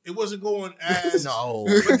 it wasn't going as. No.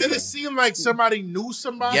 But did it seem like somebody knew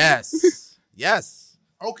somebody? Yes. Yes.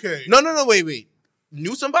 Okay. No, wait.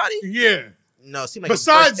 Knew somebody? Yeah. No, it seemed like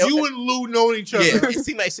Besides it was you and Lou knowing each other. yeah, it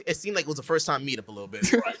seemed like it was the first time meet up a little bit.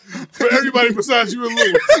 For everybody besides you and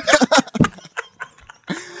Lou.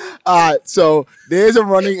 So there's a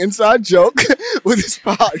running inside joke with this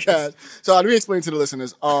podcast. So let me explain to the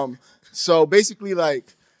listeners. So basically, like,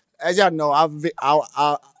 as y'all know,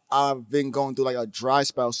 I've been going through like a dry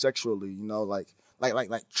spell sexually.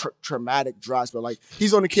 Traumatic dry spell. Like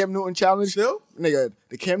he's on the Cam Newton challenge. Still? Nigga,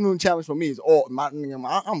 the Cam Newton challenge for me is all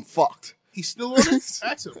I'm fucked. He's still on it?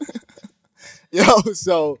 Ask him. Yo,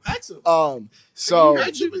 so Ask him. so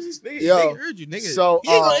Heard you, nigga. Yo, Nigga heard you, nigga. so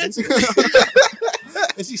he ain't gonna answer.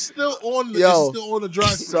 Is he still on the Yo, still on the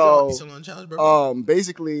drive? so He's still on the challenge, bro.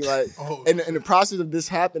 basically like Oh. in the process of this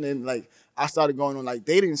happening, like I started going on like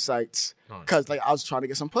dating sites because like I was trying to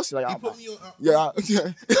get some pussy. Like He I, put me on, yo,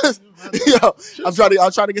 I'm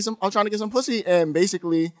trying to get some pussy, and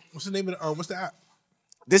basically what's the name of the what's the app?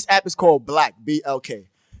 this app is called Black, BLK.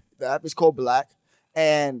 The app is called Black,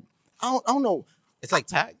 and I don't know. It's like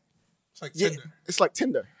tag. It's like Yeah, Tinder. it's like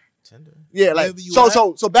Tinder. Tinder. Yeah, like Wherever you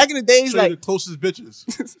so back in the days, Show you like the closest bitches.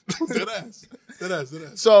 Dead ass.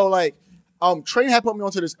 so like Train had put me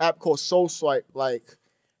onto this app called Soul Swipe like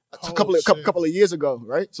a Oh, couple shit. of years ago,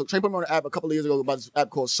 right? So Train put me on an app a couple of years ago about this app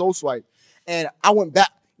called Soul Swipe, and I went back.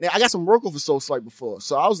 Now I got some work over Soul Swipe before,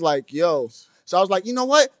 so I was like, yo. So I was like, you know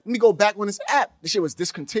what? Let me go back on this app. This shit was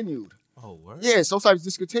discontinued. Oh, word. Yeah, Soul Swipe is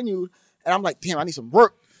discontinued, and I'm like, damn, I need some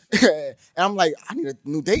work. And I'm like, I need a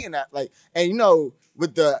new dating app. Like, and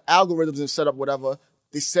with the algorithms and setup, whatever,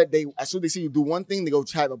 they said as soon as they see you do one thing, they go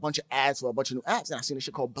type a bunch of ads for a bunch of new apps. And I seen this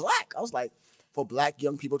shit called Black. I was like, for black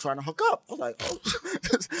young people trying to hook up. I was like, oh.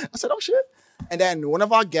 I said, oh shit. And then one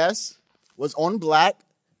of our guests was on Black.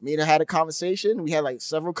 Me and her had a conversation. We had like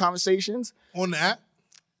several conversations. On the app?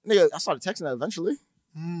 Nigga, I started texting her eventually.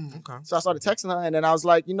 Okay. So I started texting her, and then I was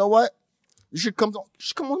like, you know what? You should come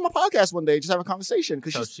on my podcast one day, just have a conversation.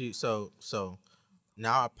 So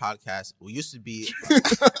now our podcast used to be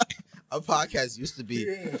our podcast used to be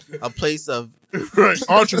a place of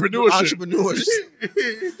Entrepreneurship.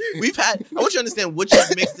 We've had. I want you to understand what you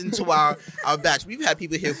mixed into our batch. We've had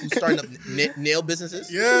people here who starting up nail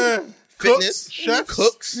businesses. Yeah. Fitness, Chefs.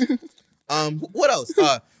 cooks. What else?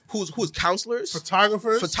 Who's counselors,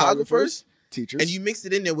 Photographers. Teachers. and you mixed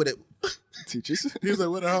it in there with it. Teachers. He was like,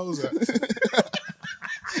 where the hell is that?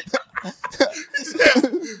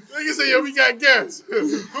 Nigga said, yo, we got guests.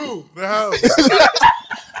 Who? The house.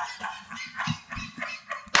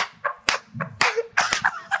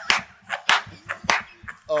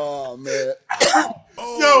 Oh man.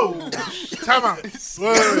 Yo, time out. Wait.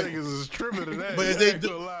 Niggas is tripping to that. But if I they ain't do-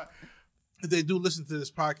 gonna lie. If they do listen to this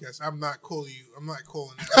podcast, I'm not calling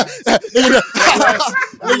that.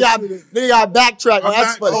 Nigga got backtrack. I'm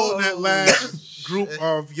That's not funny. calling that last group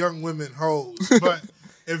of young women hoes. But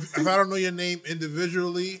if I don't know your name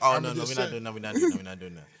individually, Oh I'm no, just we're not doing that.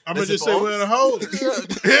 I'm gonna Listen, just say for where the hoes.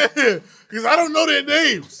 Because I don't know their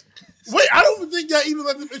names. Wait, I don't even think y'all even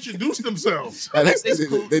let them introduce themselves. They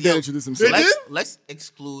exclude- did introduce themselves. They did? Let's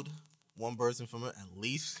exclude one person from it, at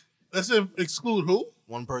least Let's exclude who?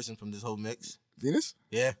 one person from this whole mix. Venus?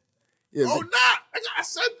 Yeah. Yeah. Oh, nah. I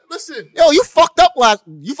said, listen. Yo, you fucked up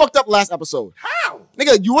last episode. How?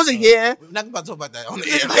 Nigga, you wasn't here. We're not about to talk about that on the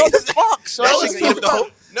Yo, air. the fuck, son. That shit gonna eat up the whole.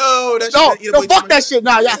 No, that shit No, gonna eat up fuck that shit.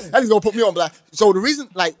 Nah, yeah, that is gonna put me on black. So the reason,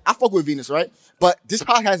 like, I fuck with Venus, right? But this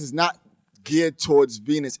podcast is not geared towards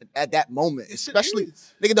Venus at that moment, especially,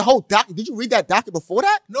 nigga, the whole doc. Did you read that docket before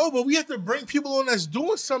that? No, but we have to bring people on that's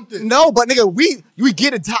doing something. No, but nigga, we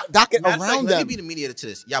get a docket Matter of fact, around let them. me be the mediator to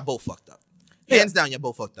this. Y'all both fucked up. Hands down, y'all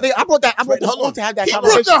both fucked up. Nigga, I brought the Hold whole on. to have that He brought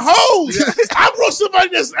conversation. the hoes. I brought somebody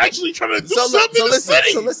that's actually trying to do something in the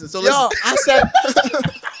city. So listen. Yo, I said,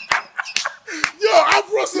 Yo, I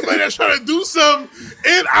brought somebody that's trying to do something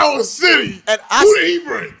in our city. And Who did he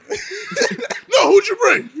bring? No, who'd you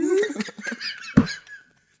bring?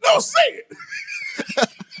 No, say it.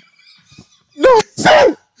 no, say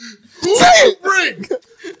it. Who Say did you it. bring?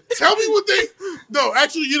 Tell me what they. No,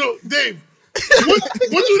 actually, Dave.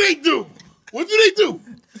 What do they do? What do they do?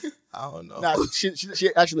 I don't know. Nah, she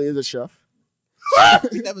actually is a chef.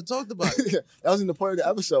 We never talked about it. That wasn't the point of the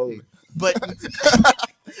episode. But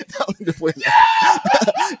That wasn't the point.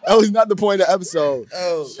 That was not the point of the episode.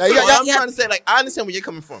 I'm trying to say, like, I understand where you're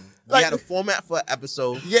coming from. We Like- had a format for an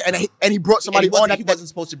episode. Yeah, and he brought somebody and he wasn't, on he that wasn't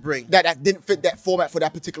supposed to bring. that didn't fit that format for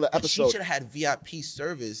that particular She episode. should have had VIP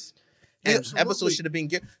service, and Absolutely. episode should have been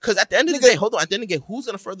geared. Because at the end of the day, hold on. At the end of the day, who's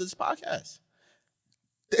gonna further this podcast?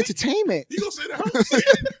 The entertainment. You gonna say the hoes?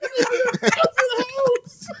 The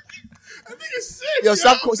hoes. I think it's sick. Yo,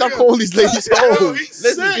 stop calling these ladies Yo, hoes. he's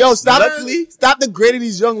Listen, sick. yo, stop Luckily- stop degrading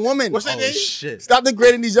these young women. What's that name? Shit. Stop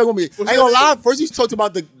degrading these young women. I ain't that gonna name? lie. First, you talked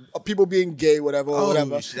about the people being gay, whatever, or Oh,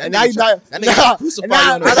 whatever. shit. That And now nigga you try- that nigga try to crucify you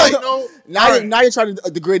on the right. now you're trying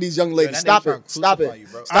to degrade these young ladies. that Stop nigga trying it. to Stop crucify it. you,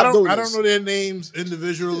 bro. Stop I doing don't this. know their names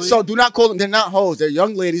individually. So do not call them. They're not hoes. They're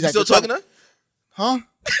young ladies. You still talking to her? Huh?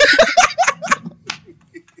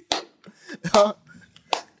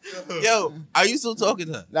 Yo, are you still talking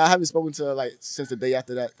to her? Nah, I haven't spoken to her like since the day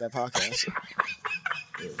after that podcast.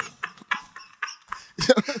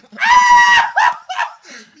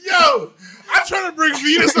 Yo, I'm trying to bring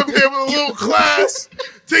Venus up here with a little class,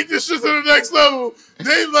 take this shit to the next level.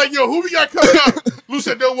 Dave's like, yo, who we got coming up? Lou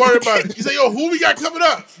said, don't worry about it. He said, yo, who we got coming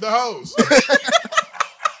up? The hoes.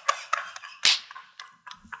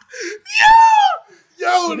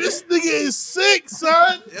 Yo, this nigga is sick,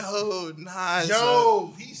 son. Yo, nah. son.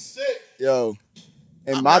 Yo, he's sick. Yo,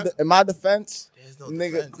 in my defense, There's no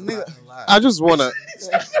nigga, defense, I'm not nigga. gonna lie. I just want to.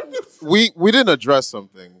 we didn't address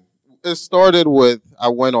something. It started with I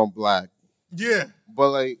went on black, Yeah. but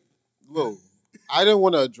like, look, I didn't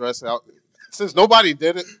want to address it since nobody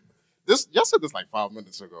did it. Y'all said this like 5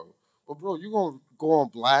 minutes ago, but bro, you gonna go on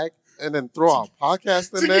black and then throw our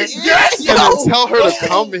podcast in there Yes, and then tell her to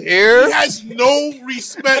come here? He has no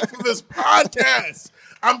respect for this podcast.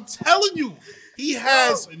 I'm telling you, he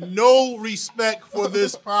has no respect for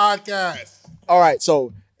this podcast. All right,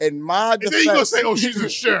 so in my And defense, then you gonna say, "Oh, she's a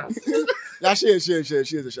chef." nah, she is a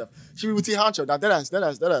chef. She be with T Honcho. Now that ass.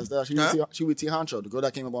 She with T Honcho, the girl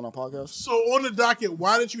that came up on our podcast. So on the docket,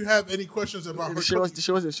 why didn't you have any questions about her? She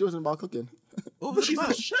wasn't about cooking. What was it She's about?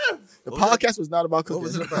 a chef. The podcast was not about cooking.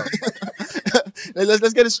 What was it about?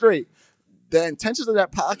 let's get it straight. The intentions of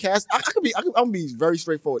that podcast, I'm gonna be very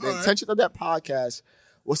straightforward. The All right. intention of that podcast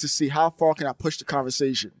was to see how far can I push the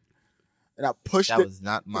conversation, and I pushed That it. was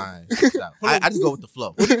not my style. I just go with the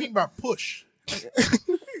flow. What do you mean by push?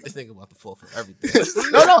 It's This nigga about to fall for everything.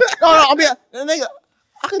 No. I mean, nigga.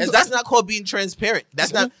 And that's not called being transparent.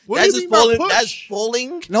 That's not. What That's do you just mean by falling. push? That's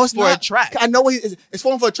falling No, it's for not. a track. I know it's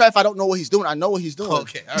falling for a track if I don't know what he's doing. I know what he's doing.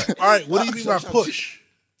 Okay, all right. All right, what do you mean by push?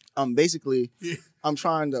 Basically, Yeah. I'm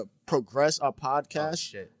trying to progress our podcast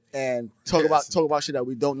Shit. and talk about shit that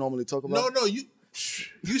we don't normally talk about. No, you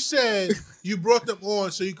said you brought them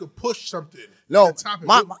on so you could push something. No, The topic.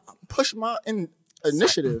 push my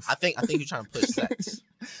initiative. I think you're trying to push sex.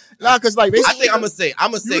 Nah, because like I basically, think I'm gonna say. You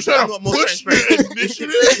 'cause trying I'm to more push your transparent.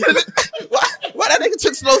 initiative? Why that nigga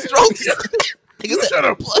took slow strokes? Nigga You said,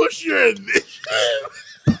 trying to push your initiative?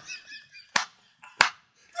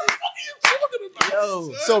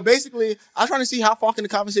 Yo, so basically, I'm trying to see how far can the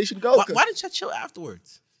conversation go. why didn't you chill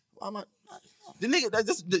afterwards? Why am I- The nigga,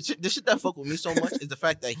 the shit that fuck with me so much is the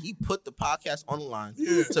fact that he put the podcast on the line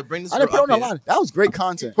to bring this I girl didn't put it on the up here. line. That was great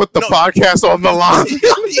content. Put the podcast on the line.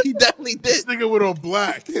 He definitely This did. nigga went on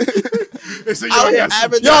black. They said, Out I here got some-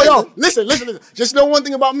 advertising. Yo, listen. Just know one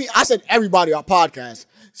thing about me. I said everybody on podcast.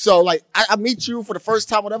 So like, I meet you for the first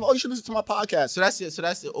time, whatever. Oh, you should listen to my podcast. So that's it. So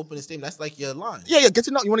that's the opening statement. That's like your line. Yeah, get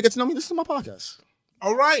to know. You want to get to know me? Listen to my podcast.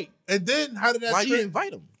 All right. And then how did that Why you trend-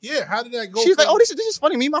 invite him? Yeah, how did that go? She's like, from- oh, this is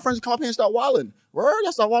funny. Me and my friends come up here and start wilding. Word,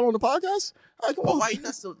 y'all start wilding on the podcast. All right, come But on. why you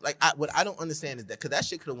not still like? What I don't understand is that because that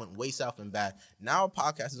shit could have went way south and bad. Now our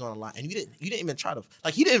podcast is on the line, and you didn't even try to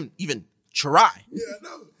like. He didn't even try. Yeah,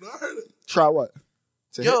 no, I heard it. Try what?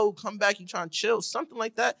 To hit? Yo, come back. You trying to chill? Something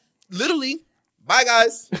like that. Literally, bye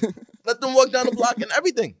guys. Let them walk down the block and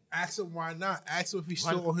everything. Ask him why not. Ask him if he's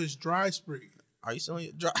Why still on his dry spree. Are you still on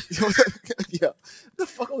your dry? Yeah. What the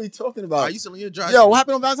fuck are we talking about? Are you still on your dry? Yo, what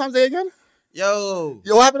happened on Valentine's Day again? Yo,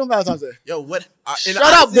 Yo, what happened on Valentine's Day? yo, what? Shut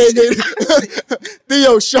up, David.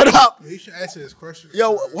 Theo, shut up. You should answer his question.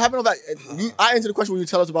 Yo, what happened on that? I answered the question when you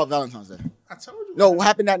tell us about Valentine's Day. I told you. No, what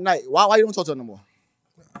happened that night? Why you don't talk to her no more?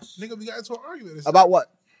 Nigga, we got into an argument. It's About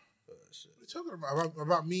what? What you talking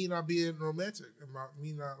about me not being romantic. About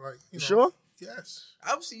me not like, you know. Sure? Yes.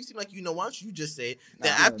 Obviously, you seem like you know. Why don't you just say it? Nah,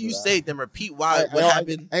 Then I after don't you do that. say it, then repeat why what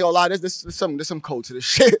happened. I ain't gonna lie, there's some code to this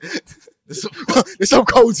shit. There's some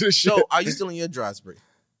code to this shit. So, are you still in your dry spree?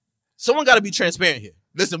 Someone got to be transparent here.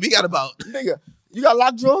 Listen, we got about. Nigga, you got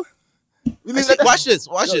lockjaw? We leave that- Watch this.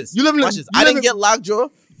 Watch Yo, this. you live in- Watch this. you I live didn't in- get lockjaw,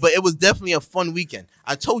 but it was definitely a fun weekend.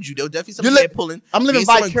 I told you there was definitely You something li- there pulling. I'm living being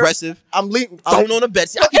so vicariously. aggressive. I'm leaving. Throwing on the bed.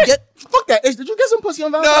 See, I can get. Fuck that. Did you get some pussy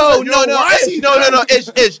on No, Valentine's Day? no, no, why is he- no.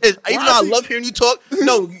 Ish. Even though I is he- love hearing you talk,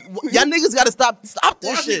 no, y'all niggas gotta stop Why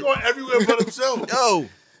this is he shit. going everywhere but himself? Yo,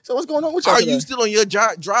 So what's going on with y'all are today? you still on your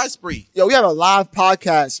dry spree? Yo, we have a live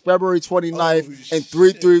podcast February 29th Holy in shit.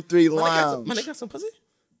 333 Man, Lounge. I got some pussy.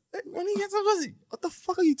 When he got some pussy. What the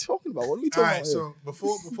fuck are you talking about? What are we All talking right, about? here?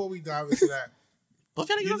 so before we dive into that, Both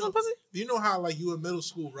y'all niggas got some pussy? you know how like you in middle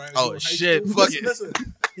school, right? Oh, You in high shit, school? fuck it. Listen,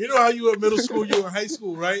 you know how you in middle school, you in high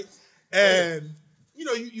school, right? And you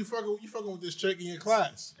know you fucking with this chick in your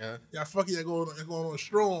class. Yeah. Y'all fucking you're going on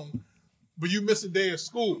strong, but you miss a day of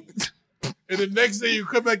school. And the next day you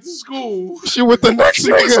come back to school. She with the next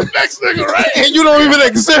She was the nigga. next nigga, right? And you don't even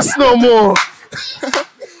exist no more.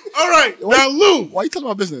 All right, now Lou, Why you telling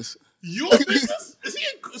my business? your business? Is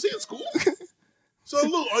he in school? So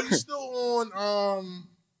Lou, are you still on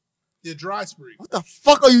your dry spree? What the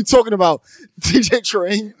fuck are you talking about, DJ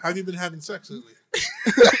Train? Have you been having sex lately?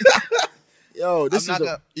 Yo, this I'm is not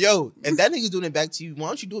gonna, yo, if that nigga's doing it back to you, why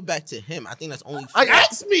don't you do it back to him? I think that's only fair.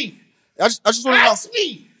 Ask me. I just want to know. Ask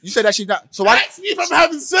me. You said that she's not. So why? Ask me if I'm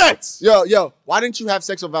having sex. Yo, why didn't you have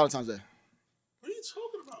sex on Valentine's Day? What are you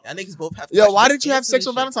talking about? Y'all niggas both have to Yo, why answer didn't you have this sex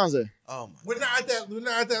on shit. Valentine's Day? Oh my. We're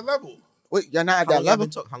not at that level. Wait, you're not at How that long, y'all level.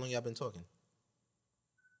 been how long y'all been talking?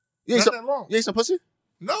 You ate Not some, that long. you ate some pussy?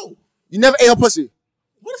 No. You never ate her pussy.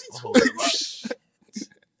 What is he talking about?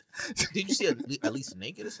 Did you see at least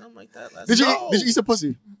naked or something like that last Did you night? did you eat some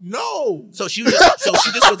pussy? No. So she was just,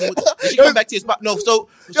 wasn't. Did she come back to your spot? No. So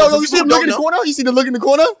Yo, for you see people him who look in the don't corner? You see the look in the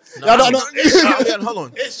corner? know- Y'all don't know. No, hold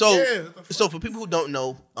on. It's- So yeah, what the fuck? so for people who don't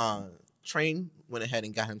know, Train went ahead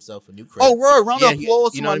and got himself a new crib. Oh, word! Round of Yeah,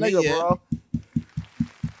 applause you to know my what I mean? nigga, Yeah. bro.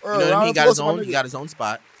 You know what I mean? He got his own. He got his own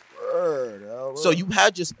spot. Word, yo, So word. you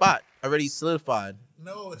had your spot already solidified.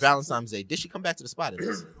 No, Valentine's Day. Did she come back to the spot? At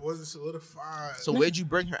least? it wasn't solidified. So where'd you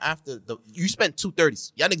bring her after the? You spent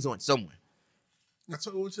 $230. Y'all niggas went somewhere. I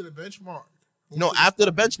took her to the benchmark. No, after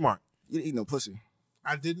the benchmark. You didn't eat no pussy.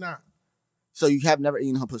 I did not. So you have never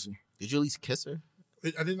eaten her pussy. Did you at least kiss her?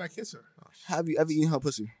 I did not kiss her. Have you ever eaten her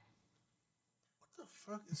pussy? What the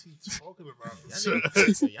fuck is he talking about? Y'all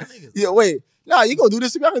niggas. Yeah, wait. Nah, you gonna do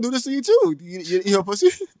this to me? I can do this to you too. You eat her pussy?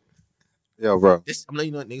 Yo, bro. This, I'm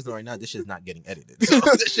letting you know, niggas know right now. This shit's not getting edited. So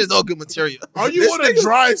this shit's all good material. Are you This on a nigga-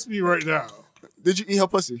 dry spree right now? Did you eat her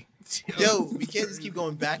pussy? Yo, we can't just keep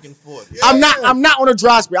going back and forth. Yeah. I'm not on a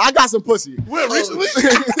dry spell. I got some pussy. Where recently?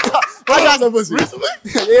 I got some pussy. Recently?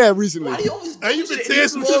 Yeah, recently. Why do you always Have you been bullshit tearing in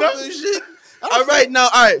some this shit up? world and shit?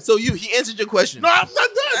 All right. So he answered your question. No, I'm not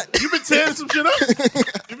done. You been tearing some shit up?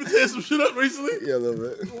 You been tearing some shit up recently? Yeah, a little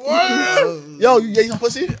bit. What? Yo, you ate some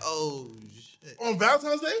pussy? Oh shit. On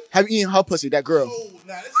Valentine's Day? Have you eaten her pussy, that girl? Oh,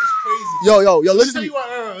 nah, this is crazy. Yo, Let me listen tell to you me. what.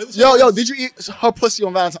 Let me tell you Yo, what. did you eat her pussy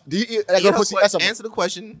on Valentine's? Did you eat that girl pussy? That's Answer the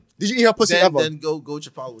question. Did you eat her pussy Then, ever? then go with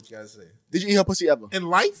your follow what you gotta say. Did you eat her pussy ever? In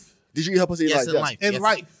life? Did you eat her pussy Yes, in in life? life. In Yes.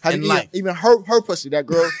 life. Have In you life. eaten even her pussy, that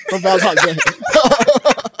girl from Valentine's Day?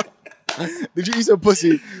 Did you eat some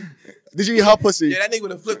pussy? Did you eat her pussy? Yeah, that nigga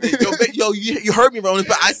would have flipped it. Yo, you heard me wrong,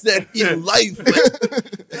 but I said in life.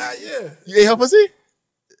 Yeah. You ate her pussy?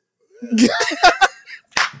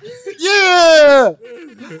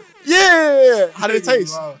 Yeah. How did it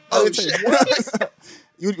taste? Wow. How did it taste?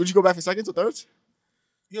 Would you go back for seconds or thirds?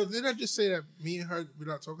 Yo, didn't I just say that me and her, we're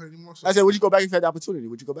not talking anymore? So, I said, would you go back if you had the opportunity?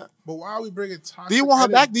 Would you go back? but why are we bringing toxic? Do you want her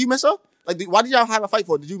back? Do you miss her? Like, why did y'all have a fight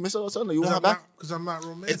for? Did you miss her or something? Or you want her back? Because I'm not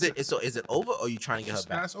romantic. Is it over or are you trying to get her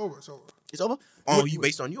back? That's over. It's over. It's over? On you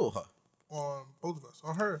based on you or her? On both of us.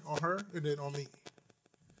 On her, and then on me.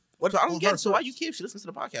 What? I don't On get her it. So why first. you keep she listens to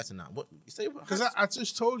the podcast or not? What you say? Because I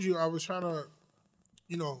just told you I was trying to,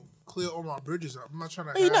 clear all my bridges up. I'm not trying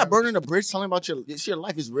to. Hey, you're not burning a bridge telling about your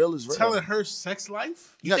life is real. Telling her sex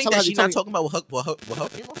life? You think that she's not talking about what her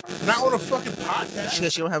female friend? Not on a fucking podcast.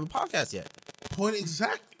 Because she don't have a podcast yet. Point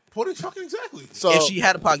exactly. So If she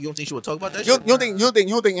had a podcast, you don't think she would talk about that you shit? don't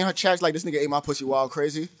think in her chats like this nigga ate my pussy wild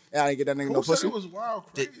crazy and I didn't get that nigga Who no said pussy? it was wild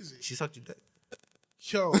Did- crazy? She sucked your dick.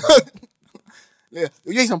 Yo, Yeah,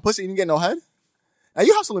 you ate some pussy and you didn't get no head. Now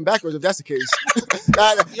you hustling backwards if that's the case.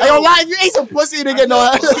 I ain't gonna lie, if you ate some pussy and didn't get no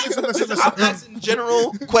head. listen. I'm asking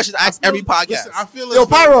general questions I ask every podcast. Listen, I feel Yo, as though-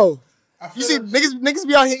 Pyro, I feel you see as- niggas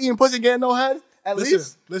be out here eating pussy and getting no head? At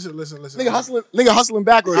least Listen. nigga hustling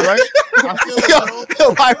backwards, right? I feel as though.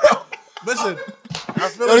 Yo, Pyro. Listen, I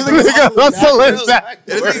feel Yo, as this though nigga hustling backwards.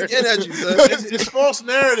 This nigga getting at you, son. it's false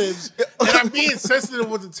narratives, and I'm being sensitive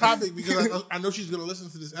with the topic because I know she's gonna listen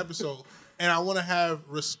to this episode, and I want to have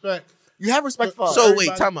respect. You have respect for her. So Everybody-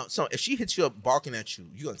 wait, time out. So if she hits you up barking at you,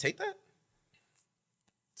 you gonna take that?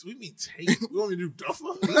 We mean take. We want me to do duffer?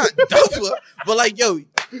 Not duffer, but like, yo,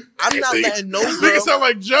 I'm not letting no This nigga girl. sound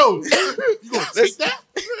like Joe. You gonna take that?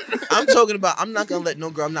 I'm talking about. I'm not gonna let no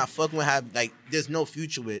girl I'm not fucking with have like. There's no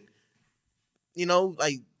future with. You know,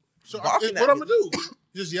 like So barking what at I'm me. gonna do?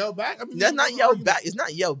 Just yell back? I mean, That's you not know, yell argument. back. It's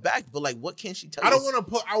not yell back, but like, what can she tell? I don't us? want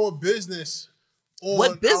to put our business on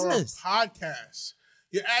What business? our podcast.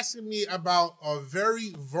 You're asking me about a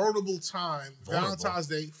very vulnerable time, Vulnerable? Valentine's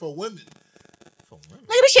Day for women. Nigga,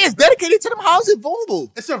 this shit is dedicated to them. How is it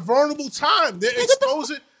vulnerable? It's a vulnerable time. They're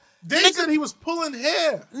exposing. They said he was pulling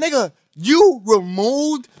hair. Nigga, you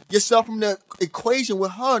removed yourself from the equation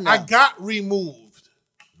with her now. I got removed.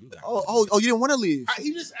 Oh, you didn't want to leave.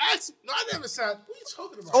 He just asked. No, I never said. What are you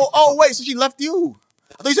talking about? Oh, wait, so she left you.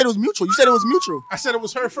 I thought you said it was mutual. You said it was mutual. I said it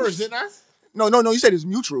was her first, didn't I? No, you said it was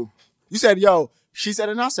mutual. You said, yo, she said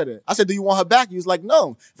it and I said it. I said, do you want her back? You was like,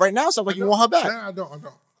 no. Right now, it sounds like you want her back. Nah, I don't.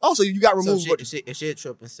 Oh, so you got So removed. if she hit you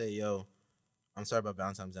up and say, "Yo, I'm sorry about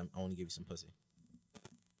Valentine's. I only give you some pussy,"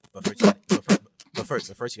 but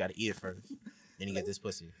first you gotta eat it first. Then you get this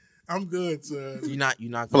pussy. I'm good, sir. You're not.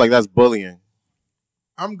 I feel like that's bullying.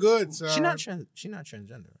 I'm good, sir. She not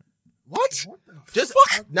transgender. Right? What? Just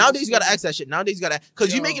nowadays you gotta ask that shit. Nowadays you gotta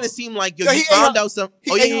because you making it seem like yo, Yo, you he ate found her- out something.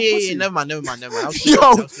 he Oh ate her yeah. pussy. Never mind. I was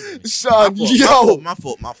Yo, stupid. son, My yo.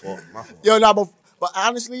 fault. Yo, nah, but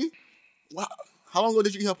honestly, how long ago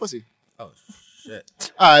did you eat her pussy? Oh shit.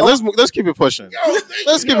 All right, let's keep it pushing.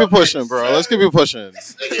 Let's keep it pushing, bro. Let's keep it pushing.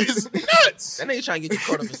 This nigga is nuts. That nigga trying to get you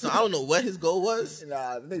caught up in something. I don't know what his goal was.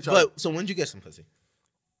 Nah, they tried. But so when did you get some pussy?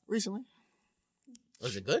 Recently.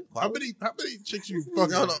 Was it good? How many chicks you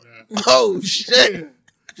fucking? No. right now? Oh shit.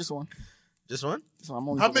 Just one. Just one? I'm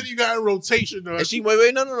only How fucking- many you got in rotation? Though? Is she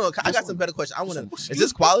wait, no. I got some better questions. I wanna is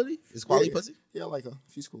this quality? Is quality Yeah. pussy? Yeah, I like her.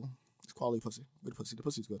 She's cool. It's quality pussy. Good pussy. The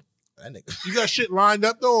pussy's good. That nigga. You got shit lined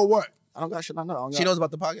up though, or what? I don't got shit. I don't got. She knows about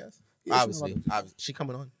the podcast? Yeah, she Obviously. knows Obviously. She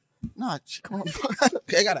coming on. Nah, she come on.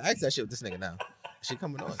 Okay, I gotta ask that shit with this nigga now. She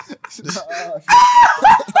coming on.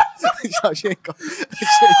 Yo, she ain't coming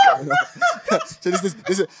on. So this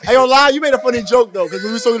is. Hey, yo, lie. You made a funny joke though, because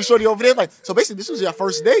we were talking to Shorty over there. Like, so basically, this was your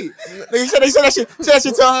first date. They said that shit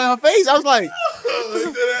to her face. I was like,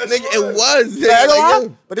 Nigga, it was. Yeah, I ain't gonna Like,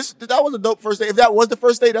 lie, but that was a dope first date. If that was the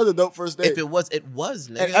first date, that was a dope first date. if it was,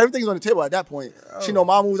 and nigga. everything's on the table at that point. She know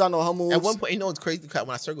my moves, I know her moves. At one point, you know what's crazy? When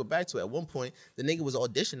I circle back to it, at one point, the nigga was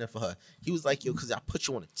auditioning for her. He was like, yo, because I put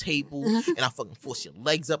you on a table and I fucking force your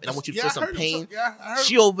legs up and I want you to feel some pain. I heard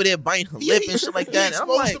She over there biting her lip and shit like that. And I'm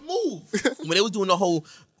like, to move. when they was doing the whole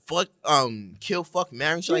fuck, kill, fuck,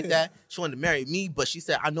 marry, shit like that, she wanted to marry me, but she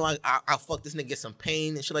said, I know I'll fuck this nigga, get some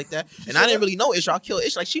pain and shit like that. And I didn't really know Ish. I'll kill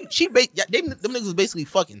Ish. Like, them niggas was basically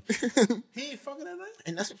fucking. He ain't fucking that night.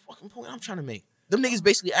 And that's the fucking point I'm trying to make. Them niggas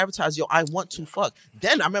basically advertise, yo, I want to fuck.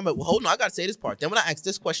 Then I remember, hold on, I gotta say this part. Then when I asked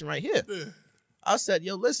this question right here, Yeah. I said,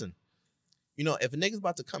 yo, listen, you know, if a nigga's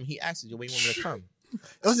about to come, he asks you, where you want me to come?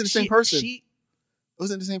 It wasn't the same person. It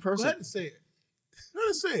wasn't the same Go person. ahead and say it. Go ahead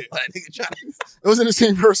and say it. That nigga trying to. It wasn't the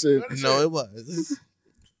same person. No, it was.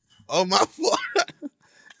 Oh, my fault.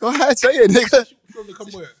 Go ahead, say it, nigga. You want me to come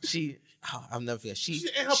where? I'll never forget. She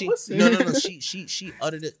ate her pussy. No. She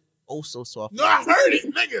uttered it oh so soft. No, I heard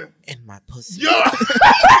it, nigga. In my pussy. Yo,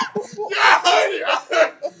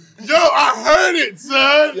 I heard it,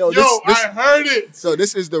 son. Yo, I heard it. So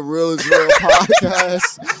this is the Real is Real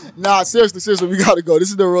podcast. Nah, seriously, we gotta go. This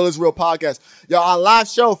is the Real is Real podcast. Yo, our live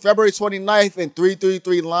show, February 29th in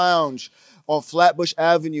 333 Lounge on Flatbush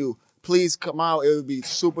Avenue. Please come out. It would be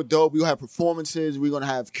super dope. We'll have performances. We're going to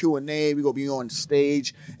have Q&A. We're going to be on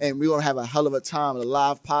stage. And we're going to have a hell of a time. A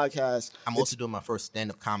live podcast. I'm also doing my first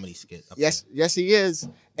stand-up comedy skit. Yes, he is.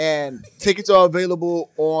 And tickets are available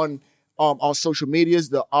on social medias,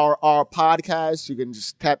 the RR Podcast. You can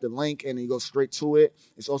just tap the link and you go straight to it.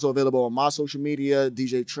 It's also available on my social media,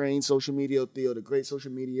 DJ Train social media, Theo the Great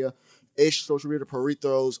social media, Ish social media,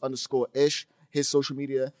 Perithros_Ish, his social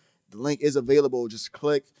media. The link is available. Just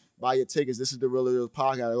click. Buy your tickets. This is the Real Real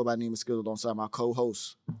podcast. I go by the name of Skills alongside my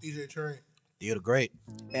co-host. DJ Train. You're the great.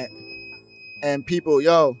 And people,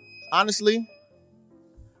 yo, honestly,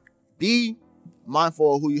 be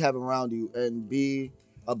mindful of who you have around you and be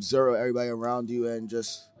observant of everybody around you and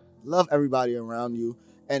just love everybody around you.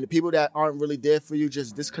 And the people that aren't really there for you,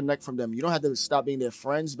 just disconnect from them. You don't have to stop being their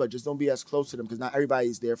friends, but just don't be as close to them because not everybody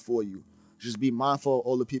is there for you. Just be mindful of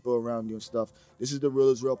all the people around you and stuff. This is the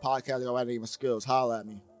Real is Real podcast. I got my name of Skills. Holla at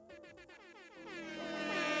me.